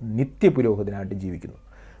 മരിക്കാത്ത നിത്യപുരോഹിതനായിട്ട് ജീവിക്കുന്നു.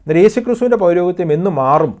 അന്നേരം യേശുക്രിസ്തുവിൻ്റെ പൗരോഹിത്യം എന്ന്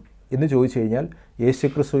മാറും എന്ന് ചോദിച്ചു കഴിഞ്ഞാൽ,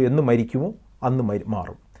 യേശുക്രിസ്തു എന്ന് മരിക്കുമോ അന്ന്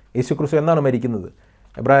മാറും. യേശുക്രിസ്തു എന്നാണ് മരിക്കുന്നത്?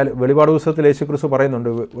 വെളിപാട് പുസ്തകത്തിൽ യേശുക്രിസ്തു പറയുന്നുണ്ട്.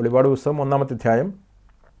 വെളിപാട് പുസ്തകം 1-ാമത്തെ അധ്യായം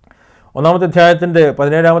 1-ാമത്തെ അധ്യായത്തിൻ്റെ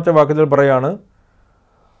 17-ാമത്തെ വാക്യത്തിൽ പറയാണ്,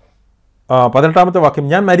 18-ാമത്തെ വാക്യം,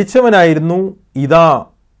 ഞാൻ മരിച്ചവനായിരുന്നു, ഇതാ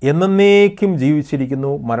എന്നേക്കും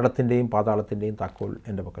ജീവിച്ചിരിക്കുന്നു, മരണത്തിൻ്റെയും പാതാളത്തിൻ്റെയും താക്കോൽ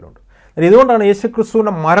എൻ്റെ പക്കലുണ്ട്. ഇതുകൊണ്ടാണ്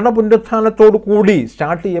യേശുക്രിസ്തുവിൻ്റെ മരണപുനരുത്ഥാനത്തോടു കൂടി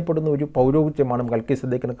സ്റ്റാർട്ട് ചെയ്യപ്പെടുന്ന ഒരു പൗരോഹിത്യമാണ്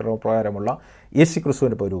മൽക്കീസദേക്കിന് ക്രമപ്രകാരമുള്ള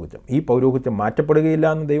യേശുക്രിസ്തുവിൻ്റെ പൗരോഹിത്യം. ഈ പൗരോഹിത്യം മാറ്റപ്പെടുകയില്ല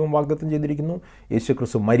എന്ന് ദൈവം വാഗ്ദത്തം ചെയ്തിരിക്കുന്നു.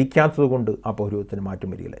 യേശുക്രിസ്തു മരിക്കാത്തത് കൊണ്ട് ആ പൗരോഹിത്യത്തിന് മാറ്റം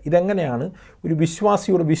വരികയില്ല. ഇതെങ്ങനെയാണ് ഒരു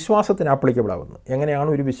വിശ്വാസിയുടെ വിശ്വാസത്തിന് ആപ്ലിക്കബിൾ ആകുന്നത്?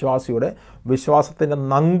 എങ്ങനെയാണ് ഒരു വിശ്വാസിയുടെ വിശ്വാസത്തിൻ്റെ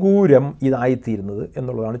നങ്കൂരം ഇതായിത്തീരുന്നത്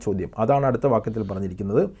എന്നുള്ളതാണ് ചോദ്യം. അതാണ് അടുത്ത വാക്യത്തിൽ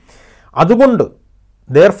പറഞ്ഞിരിക്കുന്നത്. അതുകൊണ്ട്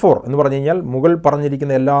therefore എന്ന് പറഞ്ഞു കഴിഞ്ഞാൽ മുകൾ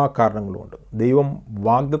പറഞ്ഞിരിക്കുന്ന എല്ലാ കാരണങ്ങളുമുണ്ട്. ദൈവം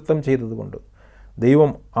വാഗ്ദത്തം ചെയ്തതുകൊണ്ട്, ദൈവം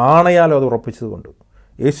ആണയാലും അത് ഉറപ്പിച്ചതുകൊണ്ട്,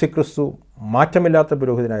 യേശുക്രിസ്തു മാറ്റമില്ലാത്ത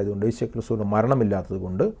പുരോഹിതനായതുകൊണ്ട്, യേശുക്രിസ്തുവിന്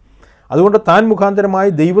മരണമില്ലാത്തതുകൊണ്ട്, അതുകൊണ്ട് താൻ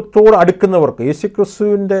മുഖാന്തരമായി ദൈവത്തോട് അടുക്കുന്നവർക്ക്,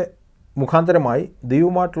 യേശുക്രിസ്തുവിൻ്റെ മുഖാന്തരമായി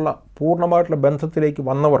ദൈവവുമായിട്ടുള്ള പൂർണ്ണമായിട്ടുള്ള ബന്ധത്തിലേക്ക്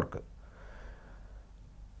വന്നവർക്ക്,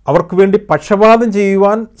 അവർക്ക് വേണ്ടി പക്ഷപാതം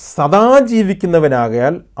ചെയ്യുവാൻ സദാ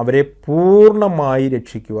ജീവിക്കുന്നവനാകയാൽ അവരെ പൂർണ്ണമായി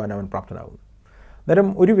രക്ഷിക്കുവാൻ അവൻ പ്രാപ്തനാകുന്നു. അന്നേരം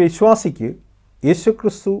ഒരു വിശ്വാസിക്ക്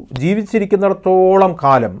യേശുക്രിസ്തു ജീവിച്ചിരിക്കുന്നിടത്തോളം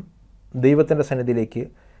കാലം ദൈവത്തിൻ്റെ സന്നിധിയിലേക്ക്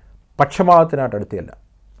പക്ഷപാതത്തിനായിട്ട് അടുത്തിയല്ല.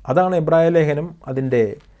 അതാണ് എബ്രായ ലേഖനം അതിൻ്റെ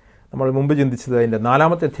നമ്മൾ മുമ്പ് ചിന്തിച്ചത് അതിൻ്റെ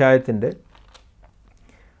 4-ാമത്തെ അധ്യായത്തിൻ്റെ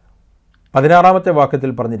 16-ാമത്തെ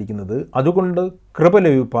വാക്യത്തിൽ പറഞ്ഞിരിക്കുന്നത്, അതുകൊണ്ട് കൃപ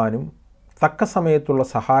ലഭിപ്പാനും തക്ക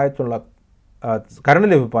സമയത്തുള്ള കരുണ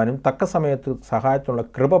ലഭിപ്പാനും തക്ക സമയത്ത് സഹായത്തിനുള്ള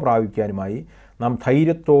കൃപ പ്രാപിക്കാനുമായി നാം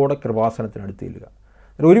ധൈര്യത്തോടെ കൃപാസനത്തിനടുത്ത് ചെല്ലുക.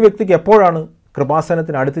 ഒരു വ്യക്തിക്ക് എപ്പോഴാണ്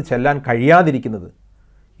കൃപാസനത്തിനടുത്ത് ചെല്ലാൻ കഴിയാതിരിക്കുന്നത്?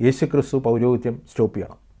 യേശുക്രിസ്തു പൗരോഹിത്യം സ്റ്റോപ്പ്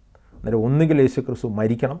ചെയ്യണം. അന്നേരം ഒന്നുകിൽ യേശുക്രിസ്തു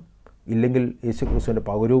മരിക്കണം, ഇല്ലെങ്കിൽ യേശുക്രിസ്തുവിൻ്റെ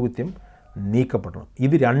പൗരോഹിത്യം നീക്കപ്പെടണം.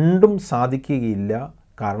 ഇത് രണ്ടും സാധിക്കുകയില്ല.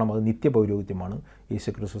 കാരണം അത് നിത്യപൗരോഹിത്യമാണ്,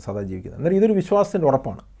 യേശുക്രിസ്തു സദാ ജീവിക്കുന്നത്. അന്നേരം ഇതൊരു വിശ്വാസത്തിൻ്റെ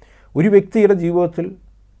ഉറപ്പാണ്. ഒരു വ്യക്തിയുടെ ജീവിതത്തിൽ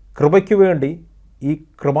കൃപയ്ക്ക് വേണ്ടി ഈ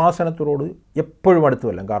കൃപാസനത്തോട് എപ്പോഴും അടുത്ത്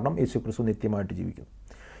വല്ലാം. കാരണം യേശുക്രിസ്തു നിത്യമായിട്ട് ജീവിക്കുന്നു.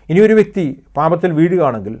 ഇനി ഒരു വ്യക്തി പാപത്തിൽ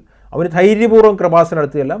വീഴുകയാണെങ്കിൽ അവന് ധൈര്യപൂർവ്വം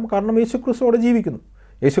കൃപാസനടുത്ത് ചെല്ലാം. കാരണം യേശുക്രിസ്തു അവിടെ ജീവിക്കുന്നു.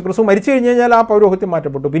 യേശുക്രിസ്തു മരിച്ചു കഴിഞ്ഞാൽ ആ പൗരോഹിത്യം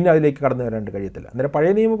മാറ്റപ്പെട്ടു, പിന്നെ അതിലേക്ക് കടന്നു വരാൻ കഴിയത്തില്ല. അന്നേരം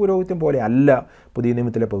പഴയ നിയമ പൗരോഹിത്യം പോലെ അല്ല പുതിയ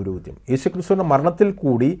നിയമത്തിലെ പൗരോഹിത്യം. യേശുക്രിസ്തുവിൻ്റെ മരണത്തിൽ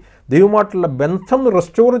കൂടി ദൈവമായിട്ടുള്ള ബന്ധം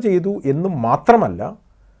റെസ്റ്റോർ ചെയ്തു എന്ന് മാത്രമല്ല,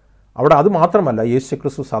 അത് മാത്രമല്ല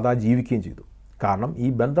യേശുക്രിസ്തു സദാ ജീവിക്കുകയും ചെയ്തു. കാരണം ഈ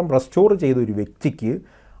ബന്ധം റെസ്റ്റോർ ചെയ്ത ഒരു വ്യക്തിക്ക്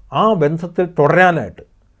ആ ബന്ധത്തിൽ തുടരാനായിട്ട്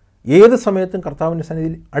ഏത് സമയത്തും കർത്താവിൻ്റെ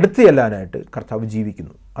സന്നിധിയിൽ അടുത്ത് ചെല്ലാനായിട്ട് കർത്താവ്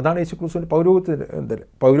ജീവിക്കുന്നു. അതാണ് യേശുക്രിസ്തുവിൻ്റെ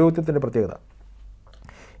പൗരോഹിത്യത്തിൻ്റെ പ്രത്യേകത.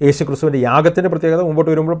 യേശുക്രിസ്തുവിൻ്റെ യാഗത്തിൻ്റെ പ്രത്യേകത മുമ്പോട്ട്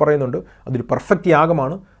വരുമ്പോൾ പറയുന്നുണ്ട്. അതൊരു പെർഫെക്റ്റ്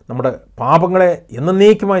യാഗമാണ്. നമ്മുടെ പാപങ്ങളെ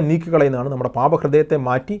എന്നേക്കുമായി നീക്കിക്കളയുന്നതാണ്. നമ്മുടെ പാപഹൃദയത്തെ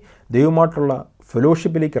മാറ്റി ദൈവമായിട്ടുള്ള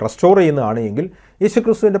ഫെലോഷിപ്പിലേക്ക് റെസ്റ്റോർ ചെയ്യുന്നതാണ്. എങ്കിൽ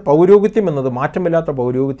യേശുക്രിസ്തുവിൻ്റെ പൗരോഹിത്യം എന്നത് മാറ്റമില്ലാത്ത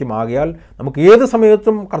പൗരോഹിത്യമാകിയാൽ നമുക്ക് ഏത്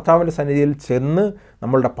സമയത്തും കർത്താവിൻ്റെ സന്നിധിയിൽ ചെന്ന്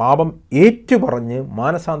നമ്മളുടെ പാപം ഏറ്റുപറഞ്ഞ്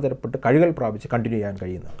മാനസാന്തരപ്പെട്ട് കഴുകൽ പ്രാപിച്ച് കണ്ടിന്യൂ ചെയ്യാൻ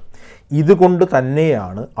കഴിയുന്നതാണ്. ഇതുകൊണ്ട്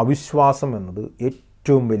തന്നെയാണ് അവിശ്വാസം എന്നത്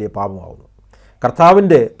ഏറ്റവും വലിയ പാപമാകുന്നത്.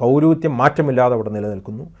 കർത്താവിൻ്റെ പൗരോഹിത്യം മാറ്റമില്ലാതെ അവിടെ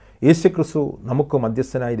നിലനിൽക്കുന്നു. യേശുക്രിസ്തു നമുക്ക്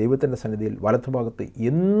മധ്യസ്ഥനായി ദൈവത്തിൻ്റെ സന്നിധിയിൽ വലത്തുഭാഗത്ത്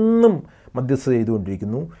എന്നും മധ്യസ്ഥത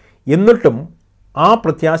ചെയ്തുകൊണ്ടിരിക്കുന്നു. എന്നിട്ടും ആ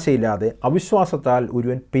പ്രത്യാശയില്ലാതെ അവിശ്വാസത്താൽ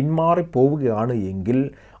ഒരുവൻ പിന്മാറിപ്പോവുകയാണ് എങ്കിൽ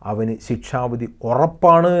അവന് ശിക്ഷാവിധി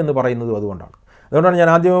ഉറപ്പാണ് എന്ന് പറയുന്നതും അതുകൊണ്ടാണ്. അതുകൊണ്ടാണ് ഞാൻ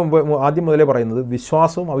ആദ്യം മുതലേ പറയുന്നത്,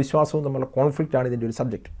 വിശ്വാസവും അവിശ്വാസവും തമ്മിലുള്ള കോൺഫ്ലിക്റ്റാണ് ഇതിൻ്റെ ഒരു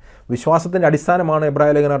സബ്ജക്റ്റ്. വിശ്വാസത്തിൻ്റെ അടിസ്ഥാനമാണ്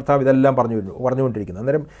എബ്രായ ലേഖനകർത്താവ് ഇതെല്ലാം പറഞ്ഞുകൊണ്ടിരിക്കുന്നത്.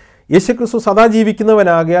 അന്നേരം യേശുക്രിസ്തു സദാ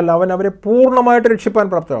ജീവിക്കുന്നവനാകിയാൽ അവൻ അവരെ പൂർണ്ണമായിട്ട് രക്ഷിപ്പാൻ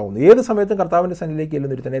പ്രാപ്തരാകുന്നു. ഏത് സമയത്തും കർത്താവിൻ്റെ സന്നിധിയിലേക്ക്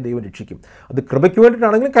ചെല്ലുന്നൊരു തന്നെ ദൈവം രക്ഷിക്കും. അത് കൃപയ്ക്ക്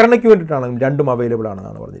വേണ്ടിയിട്ടാണെങ്കിലും കരുണയ്ക്ക് വേണ്ടിയിട്ടാണെങ്കിലും രണ്ടും അവൈലബിൾ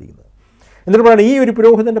ആണെന്നാണ് പറഞ്ഞിരിക്കുന്നത്. എന്നിട്ട് പറയുന്നത് ഈ ഒരു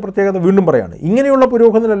പുരോഹിതൻ്റെ പ്രത്യേകത വീണ്ടും പറയാണ്, ഇങ്ങനെയുള്ള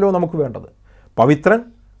പുരോഹിതനല്ലോ നമുക്ക് വേണ്ടത്. Pavithran,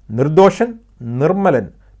 നിർദോഷൻ, Nirmalan,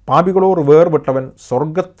 പാപികളോർ വേർപെട്ടവൻ,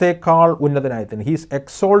 സ്വർഗത്തേക്കാൾ ഉന്നതനായത്തൻ. He's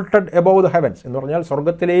exalted above the heavens എന്ന് പറഞ്ഞാൽ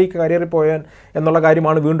സ്വർഗത്തിലേക്ക് കയറിപ്പോയാൻ എന്നുള്ള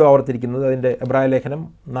കാര്യമാണ് വീണ്ടും ആവർത്തിരിക്കുന്നത്. അതിൻ്റെ എബ്രായ ലേഖനം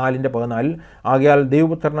 4:14. ആകയാൽ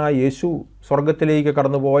ദൈവപുത്രനായ യേശു സ്വർഗത്തിലേക്ക്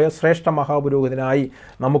കടന്നുപോയ ശ്രേഷ്ഠ മഹാപുരോഹിതനായി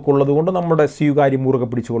നമുക്കുള്ളതുകൊണ്ട് നമ്മുടെ സ്വീകാര്യം മുറുകെ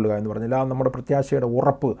പിടിച്ചുകൊള്ളുക എന്ന് പറഞ്ഞാൽ ആ നമ്മുടെ പ്രത്യാശയുടെ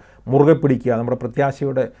ഉറപ്പ് മുറുകെ പിടിക്കുക, നമ്മുടെ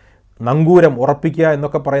പ്രത്യാശയുടെ നങ്കൂരം ഉറപ്പിക്കുക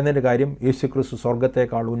എന്നൊക്കെ പറയുന്നതിൻ്റെ കാര്യം യേശുക്രിസ്തു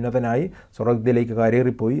സ്വർഗത്തേക്കാൾ ഉന്നതനായി സ്വർഗത്തിലേക്ക്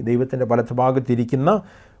കയറിപ്പോയി ദൈവത്തിൻ്റെ വലത്തുഭാഗത്തിരിക്കുന്ന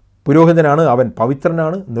പുരോഹിതനാണ്. അവൻ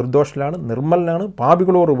പവിത്രനാണ്, നിർദോഷനാണ്, നിർമ്മലനാണ്,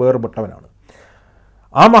 പാപികളോർ വേർപെട്ടവനാണ്.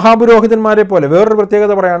 ആ മഹാപുരോഹിതന്മാരെ പോലെ വേറൊരു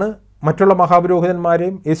പ്രത്യേകത പറയാണ്, മറ്റുള്ള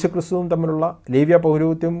മഹാപുരോഹിതന്മാരെയും യേശുക്രിസ്തുവും തമ്മിലുള്ള ലേവ്യ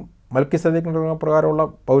പൗരോഹിത്യവും മൽക്കിസദേക്കിൻ്റെ പ്രകാരമുള്ള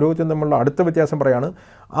പൗരോഹിത്യം തമ്മിലുള്ള അടുത്ത വ്യത്യാസം പറയാണ്,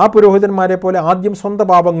 ആ പുരോഹിതന്മാരെ പോലെ ആദ്യം സ്വന്തം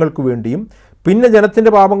പാപങ്ങൾക്ക് വേണ്ടിയും പിന്നെ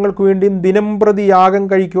ജനത്തിൻ്റെ പാപങ്ങൾക്ക് വേണ്ടിയും ദിനംപ്രതി യാഗം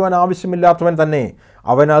കഴിക്കുവാൻ ആവശ്യമില്ലാത്തവൻ തന്നെ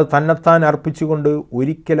അവൻ അത് തന്നെത്താൻ അർപ്പിച്ചുകൊണ്ട്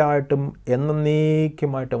ഒരിക്കലായിട്ടും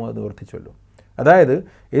എന്നേക്കുമായിട്ടും അത് നിവർത്തിച്ചുവല്ലോ. അതായത്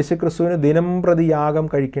യേശുക്രിസ്തുവിന് ദിനംപ്രതി യാഗം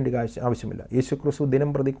കഴിക്കേണ്ട ആവശ്യമില്ല. യേശുക്രിസ്തു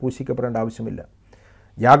ദിനംപ്രതി ക്രൂശിക്കപ്പെടേണ്ട ആവശ്യമില്ല.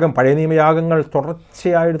 യാഗം, പഴയ നിയമയാഗങ്ങൾ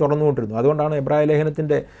തുടർച്ചയായിട്ട് തുടർന്നുകൊണ്ടിരുന്നു. അതുകൊണ്ടാണ് എബ്രായ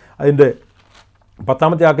ലേഖനത്തിൻ്റെ അതിൻ്റെ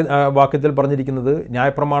 10ാമത്തെ വാക്യത്തിൽ പറഞ്ഞിരിക്കുന്നത്,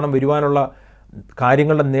 ന്യായപ്രമാണം വരുവാനുള്ള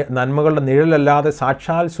കാര്യങ്ങളുടെ നന്മകളുടെ നിഴലല്ലാതെ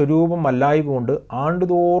സാക്ഷാൽ സ്വരൂപം അല്ലായതുകൊണ്ട്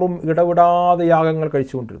ആണ്ടുതോറും ഇടവിടാതെ യാഗങ്ങൾ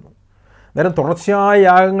കഴിച്ചുകൊണ്ടിരുന്നു. നേരം തുടർച്ചയായ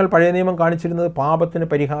യാഗങ്ങൾ പഴയ നിയമം കാണിച്ചിരുന്നത് പാപത്തിന്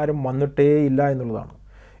പരിഹാരം വന്നിട്ടേ ഇല്ല എന്നുള്ളതാണ്.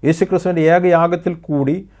 യേശുക്രിസ്തുവിൻ്റെ ഏകയാഗത്തിൽ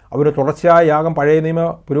കൂടി അവന് തുടർച്ചയായ യാഗം പഴയ നിയമ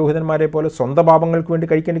പുരോഹിതന്മാരെ പോലെ സ്വന്തം പാപങ്ങൾക്ക് വേണ്ടി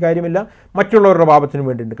കഴിക്കേണ്ട കാര്യമില്ല, മറ്റുള്ളവരുടെ പാപത്തിന്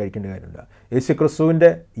വേണ്ടിയിട്ട് കഴിക്കേണ്ട കാര്യമില്ല. യേശുക്രിസ്തുവിൻ്റെ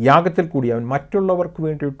യാഗത്തിൽ കൂടി അവൻ മറ്റുള്ളവർക്ക്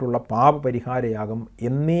വേണ്ടിയിട്ടുള്ള പാപപരിഹാര യാഗം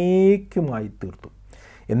എന്നേക്കുമായി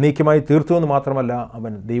തീർത്തു എന്ന് മാത്രമല്ല,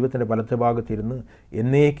 അവൻ ദൈവത്തിൻ്റെ വലത്തെ ഭാഗത്തിരുന്ന്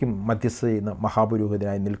എന്നേക്കും മധ്യസ്ഥ ചെയ്യുന്ന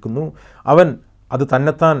മഹാപുരോഹിതനായി നിൽക്കുന്നു. അവൻ അത്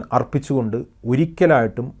തന്നെത്താൻ അർപ്പിച്ചുകൊണ്ട്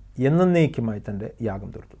ഒരിക്കലായിട്ടും എന്നേക്കുമായി തൻ്റെ യാഗം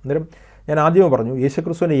തീർത്തു. അന്നേരം ഞാൻ ആദ്യമേ പറഞ്ഞു,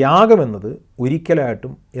 യേശുക്രിസ്തുവിൻ്റെ യാഗം എന്നത്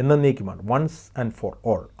ഒരിക്കലായിട്ടും എന്നേക്കുമാണ്, വൺസ് ആൻഡ് ഫോർ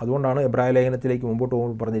ഓൾ. അതുകൊണ്ടാണ് എബ്രായ ലേഖനത്തിലേക്ക് മുമ്പോട്ട്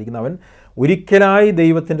പോകുമ്പോൾ പറഞ്ഞിരിക്കുന്നത്, അവൻ ഒരിക്കലായി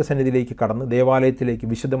ദൈവത്തിൻ്റെ സന്നിധിയിലേക്ക് കടന്ന് ദേവാലയത്തിലേക്ക്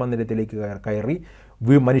വിശുദ്ധ മന്ദിരത്തിലേക്ക് കയറി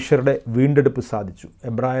മനുഷ്യരുടെ വീണ്ടെടുപ്പ് സാധിച്ചു.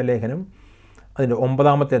 എബ്രായ ലേഖനം അതിൻ്റെ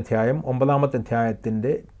 9ാമത്തെ അധ്യായം 9ാമത്തെ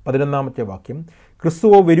അധ്യായത്തിൻ്റെ 11ാമത്തെ വാക്യം,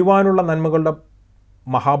 ക്രിസ്തുവോ വരുവാനുള്ള നന്മകളുടെ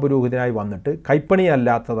മഹാപുരോഹിതനായി വന്നിട്ട്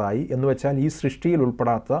കൈപ്പണിയല്ലാത്തതായി എന്ന് വെച്ചാൽ ഈ സൃഷ്ടിയിൽ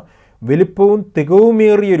ഉൾപ്പെടാത്ത വലിപ്പവും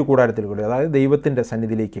തികവുമേറിയൊരു കൂടാരത്തിൽ കൂടി, അതായത് ദൈവത്തിൻ്റെ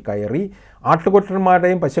സന്നിധിയിലേക്ക് കയറി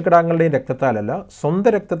ആട്ടുകൊറ്റന്മാരുടെയും പശുക്കിടാങ്ങളുടെയും രക്തത്താലല്ല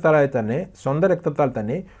സ്വന്തം രക്തത്താൽ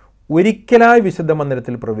തന്നെ ഒരിക്കലായി വിശുദ്ധ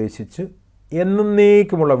മന്ദിരത്തിൽ പ്രവേശിച്ച്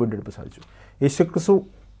എന്നേക്കുമുള്ള വീണ്ടെടുപ്പ് സാധിച്ചു. യേശുക്രിസ്തു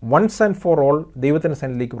വൺസ് ആൻഡ് ഫോർ ഓൾ ദൈവത്തിൻ്റെ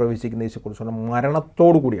സന്നിധിയിലേക്ക് പ്രവേശിക്കുന്ന യേശുക്രിസ്തുവിൻ്റെ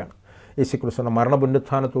മരണത്തോടു കൂടിയാണ്. യേശുക്രിസ്തുവിൻ്റെ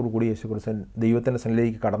മരണപുനരുത്ഥാനത്തോടു കൂടി യേശുക്രിസ്തു ദൈവത്തിൻ്റെ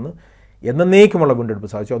സന്നിധിയിലേക്ക് കടന്ന് എന്നേക്കുമുള്ള വീണ്ടെടുപ്പ്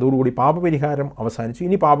സാധിച്ചു. അതോടുകൂടി പാപപരിഹാരം അവസാനിച്ചു.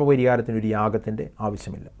 ഇനി പാപപരിഹാരത്തിനൊരു യാഗത്തിൻ്റെ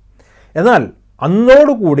ആവശ്യമില്ല. എന്നാൽ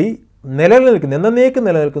അന്നോടുകൂടി എന്നേക്കും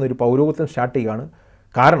നിലനിൽക്കുന്ന ഒരു പൗരോഹിത്യം സ്റ്റാർട്ട് ചെയ്യുകയാണ്.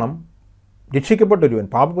 കാരണം രക്ഷിക്കപ്പെട്ടൊരുവൻ,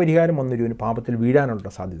 പാപപരിഹാരം വന്നൊരുവൻ പാപത്തിൽ വീഴാനുള്ള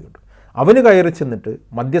സാധ്യതയുണ്ട്. അവന് കയറി ചെന്നിട്ട്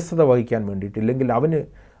മധ്യസ്ഥത വഹിക്കാൻ വേണ്ടിയിട്ട്, ഇല്ലെങ്കിൽ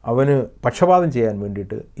അവന് പക്ഷപാതം ചെയ്യാൻ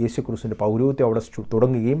വേണ്ടിയിട്ട് യേശുക്രിസ്തുവിൻ്റെ പൗരോഹിത്യം അവിടെ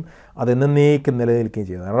തുടങ്ങുകയും അത് എന്നേക്കും നിലനിൽക്കുകയും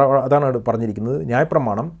ചെയ്യുന്നത്. അതാണ് അവിടെ പറഞ്ഞിരിക്കുന്നത്.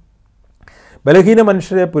 ന്യായപ്രമാണം ബലഹീന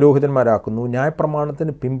മനുഷ്യരെ പുരോഹിതന്മാരാക്കുന്നു,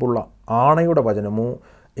 ന്യായപ്രമാണത്തിന് പിമ്പുള്ള ആണയുടെ വചനമോ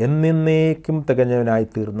എന്നേക്കും തികഞ്ഞവനായി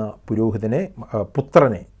തീർന്ന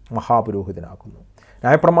പുത്രനെ മഹാപുരോഹിതനാക്കുന്നു.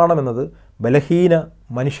 ന്യായപ്രമാണം എന്നത് ബലഹീന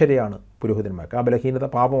മനുഷ്യരെയാണ് പുരോഹിതന്മാർക്ക്. ആ ബലഹീനത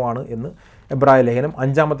പാപമാണ് എന്ന് എബ്രായ ലേഖനം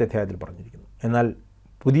 5ാമത്തെ അധ്യായത്തിൽ പറഞ്ഞിരിക്കുന്നു. എന്നാൽ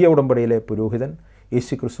പുതിയ ഉടമ്പടിയിലെ പുരോഹിതൻ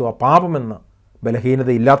യേശുക്രിസ്തു ആ പാപമെന്ന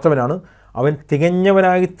ബലഹീനത ഇല്ലാത്തവനാണ്, അവൻ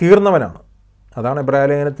തികഞ്ഞവനായി തീർന്നവനാണ്. അതാണ് എബ്രായ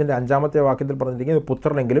ലേഖനത്തിൻ്റെ 5ാമത്തെ വാക്യത്തിൽ പറഞ്ഞിരിക്കുന്നത്,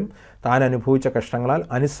 പുത്രനെങ്കിലും താൻ അനുഭവിച്ച കഷ്ടങ്ങളാൽ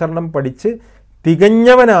അനുസരണം പഠിച്ച്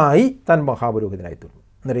തികഞ്ഞവനായി താൻ മഹാപുരോഹിതനായി തീർന്നു.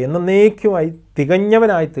 അന്നേരം എന്നേക്കുമായി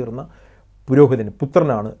തികഞ്ഞവനായി തീർന്ന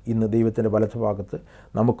പുത്രനാണ് ഇന്ന് ദൈവത്തിൻ്റെ വലത്തുഭാഗത്ത്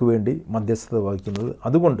നമുക്ക് വേണ്ടി മധ്യസ്ഥത വഹിക്കുന്നത്.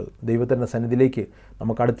 അതുകൊണ്ട് ദൈവത്തിൻ്റെ സന്നിധിയിലേക്ക്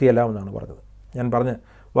നമുക്ക് അടുത്ത് ചെല്ലാമെന്നാണ് പറഞ്ഞത്. ഞാൻ പറഞ്ഞ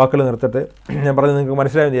വാക്കുകൾ നിർത്തട്ടെ. ഞാൻ പറഞ്ഞത് നിങ്ങൾക്ക്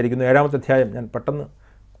മനസ്സിലായെന്ന് വിചാരിക്കുന്നു. 7ാമത്തെ അധ്യായം ഞാൻ പെട്ടെന്ന്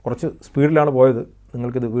കുറച്ച് സ്പീഡിലാണ് പോയത്,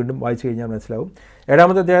 നിങ്ങൾക്കിത് വീണ്ടും വായിച്ചു കഴിഞ്ഞാൽ മനസ്സിലാവും.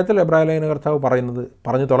 7ാമത്തെ അധ്യായത്തിൽ എബ്രായ ലേഖന കർത്താവ്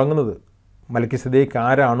പറഞ്ഞു തുടങ്ങുന്നത് മൽക്കിസദേക്ക്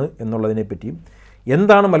ആരാണ് എന്നുള്ളതിനെപ്പറ്റിയും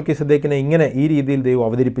എന്താണ് മൽക്കിസദേക്കിനെ ഇങ്ങനെ ഈ രീതിയിൽ ദൈവം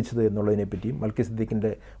അവതരിപ്പിച്ചത് എന്നുള്ളതിനെപ്പറ്റിയും,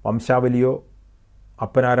 മൽക്കിസദേക്കിൻ്റെ വംശാവലിയോ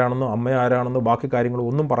അപ്പനാരാണെന്നോ അമ്മയാരാണെന്നോ ബാക്കി കാര്യങ്ങളോ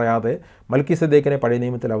ഒന്നും പറയാതെ മൽക്കിസദേക്കിനെ പഴയ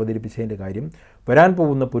നിയമത്തിൽ അവതരിപ്പിച്ചതിൻ്റെ കാര്യം വരാൻ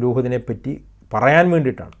പോകുന്ന പുരോഹിതനെപ്പറ്റി പറയാൻ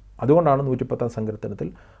വേണ്ടിയിട്ടാണ്. അതുകൊണ്ടാണ് 110-ാം സങ്കീർത്തനത്തിൽ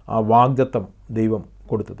ആ വാഗ്ദത്തം ദൈവം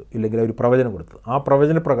കൊടുത്തത്, ഇല്ലെങ്കിൽ ഒരു പ്രവചനം കൊടുത്തത്. ആ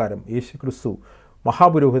പ്രവചനപ്രകാരം യേശു ക്രിസ്തു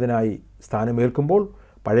മഹാപുരോഹിതനായി സ്ഥാനമേൽക്കുമ്പോൾ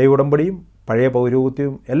പഴയ ഉടമ്പടിയും പഴയ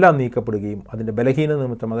പൗരോഹിത്യവും എല്ലാം നീക്കപ്പെടുകയും അതിൻ്റെ ബലഹീന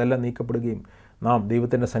നിമിത്തം അതെല്ലാം നീക്കപ്പെടുകയും നാം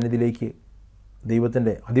ദൈവത്തിൻ്റെ സന്നിധിയിലേക്ക്,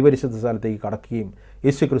 ദൈവത്തിൻ്റെ അതിപരിശുദ്ധ സ്ഥലത്തേക്ക് കടക്കുകയും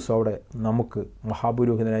യേശു ക്രിസ്തു അവിടെ നമുക്ക്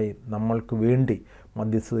മഹാപുരോഹിതനായി നമ്മൾക്ക് വേണ്ടി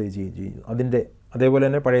മധ്യസ്ഥത ചെയ്യുകയും ചെയ്യുന്നു. അതേപോലെ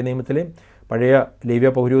തന്നെ പഴയ നിയമത്തിലെയും പഴയ ലേവ്യ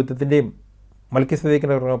പൗരോഹിത്യത്തിൻ്റെയും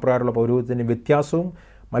മൽക്കീസേദെക്കിൻ്റെ ക്രമപ്രകാരമുള്ള പൗരോഹിത്യത്തിൻ്റെയും വ്യത്യാസവും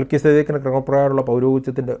മൽക്കീസേദെക്കിൻ്റെ ക്രമപ്രകാരമുള്ള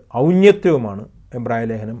പൗരോഹിത്യത്തിൻ്റെ ഔന്നത്യവുമാണ് എബ്രായ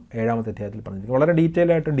ലേഖനം 7-ാമത്തെ അധ്യായത്തിൽ പറഞ്ഞിരിക്കുന്നത്. വളരെ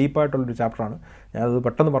ഡീറ്റെയിലായിട്ട് ഡീപ്പായിട്ടുള്ളൊരു ചാപ്റ്ററാണ്. ഞാനത്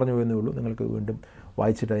പെട്ടെന്ന് പറഞ്ഞു പോയെന്നേ ഉള്ളൂ. നിങ്ങൾക്ക് വീണ്ടും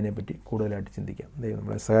വായിച്ചിട്ട് അതിനെപ്പറ്റി കൂടുതലായിട്ട് ചിന്തിക്കാം. ദൈവം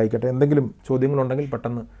നമ്മളെ സഹായിക്കട്ടെ. എന്തെങ്കിലും ചോദ്യങ്ങളുണ്ടെങ്കിൽ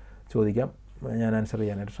പെട്ടെന്ന് ചോദിക്കാം, ഞാൻ ആൻസർ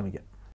ചെയ്യാനായിട്ട് ശ്രമിക്കാം.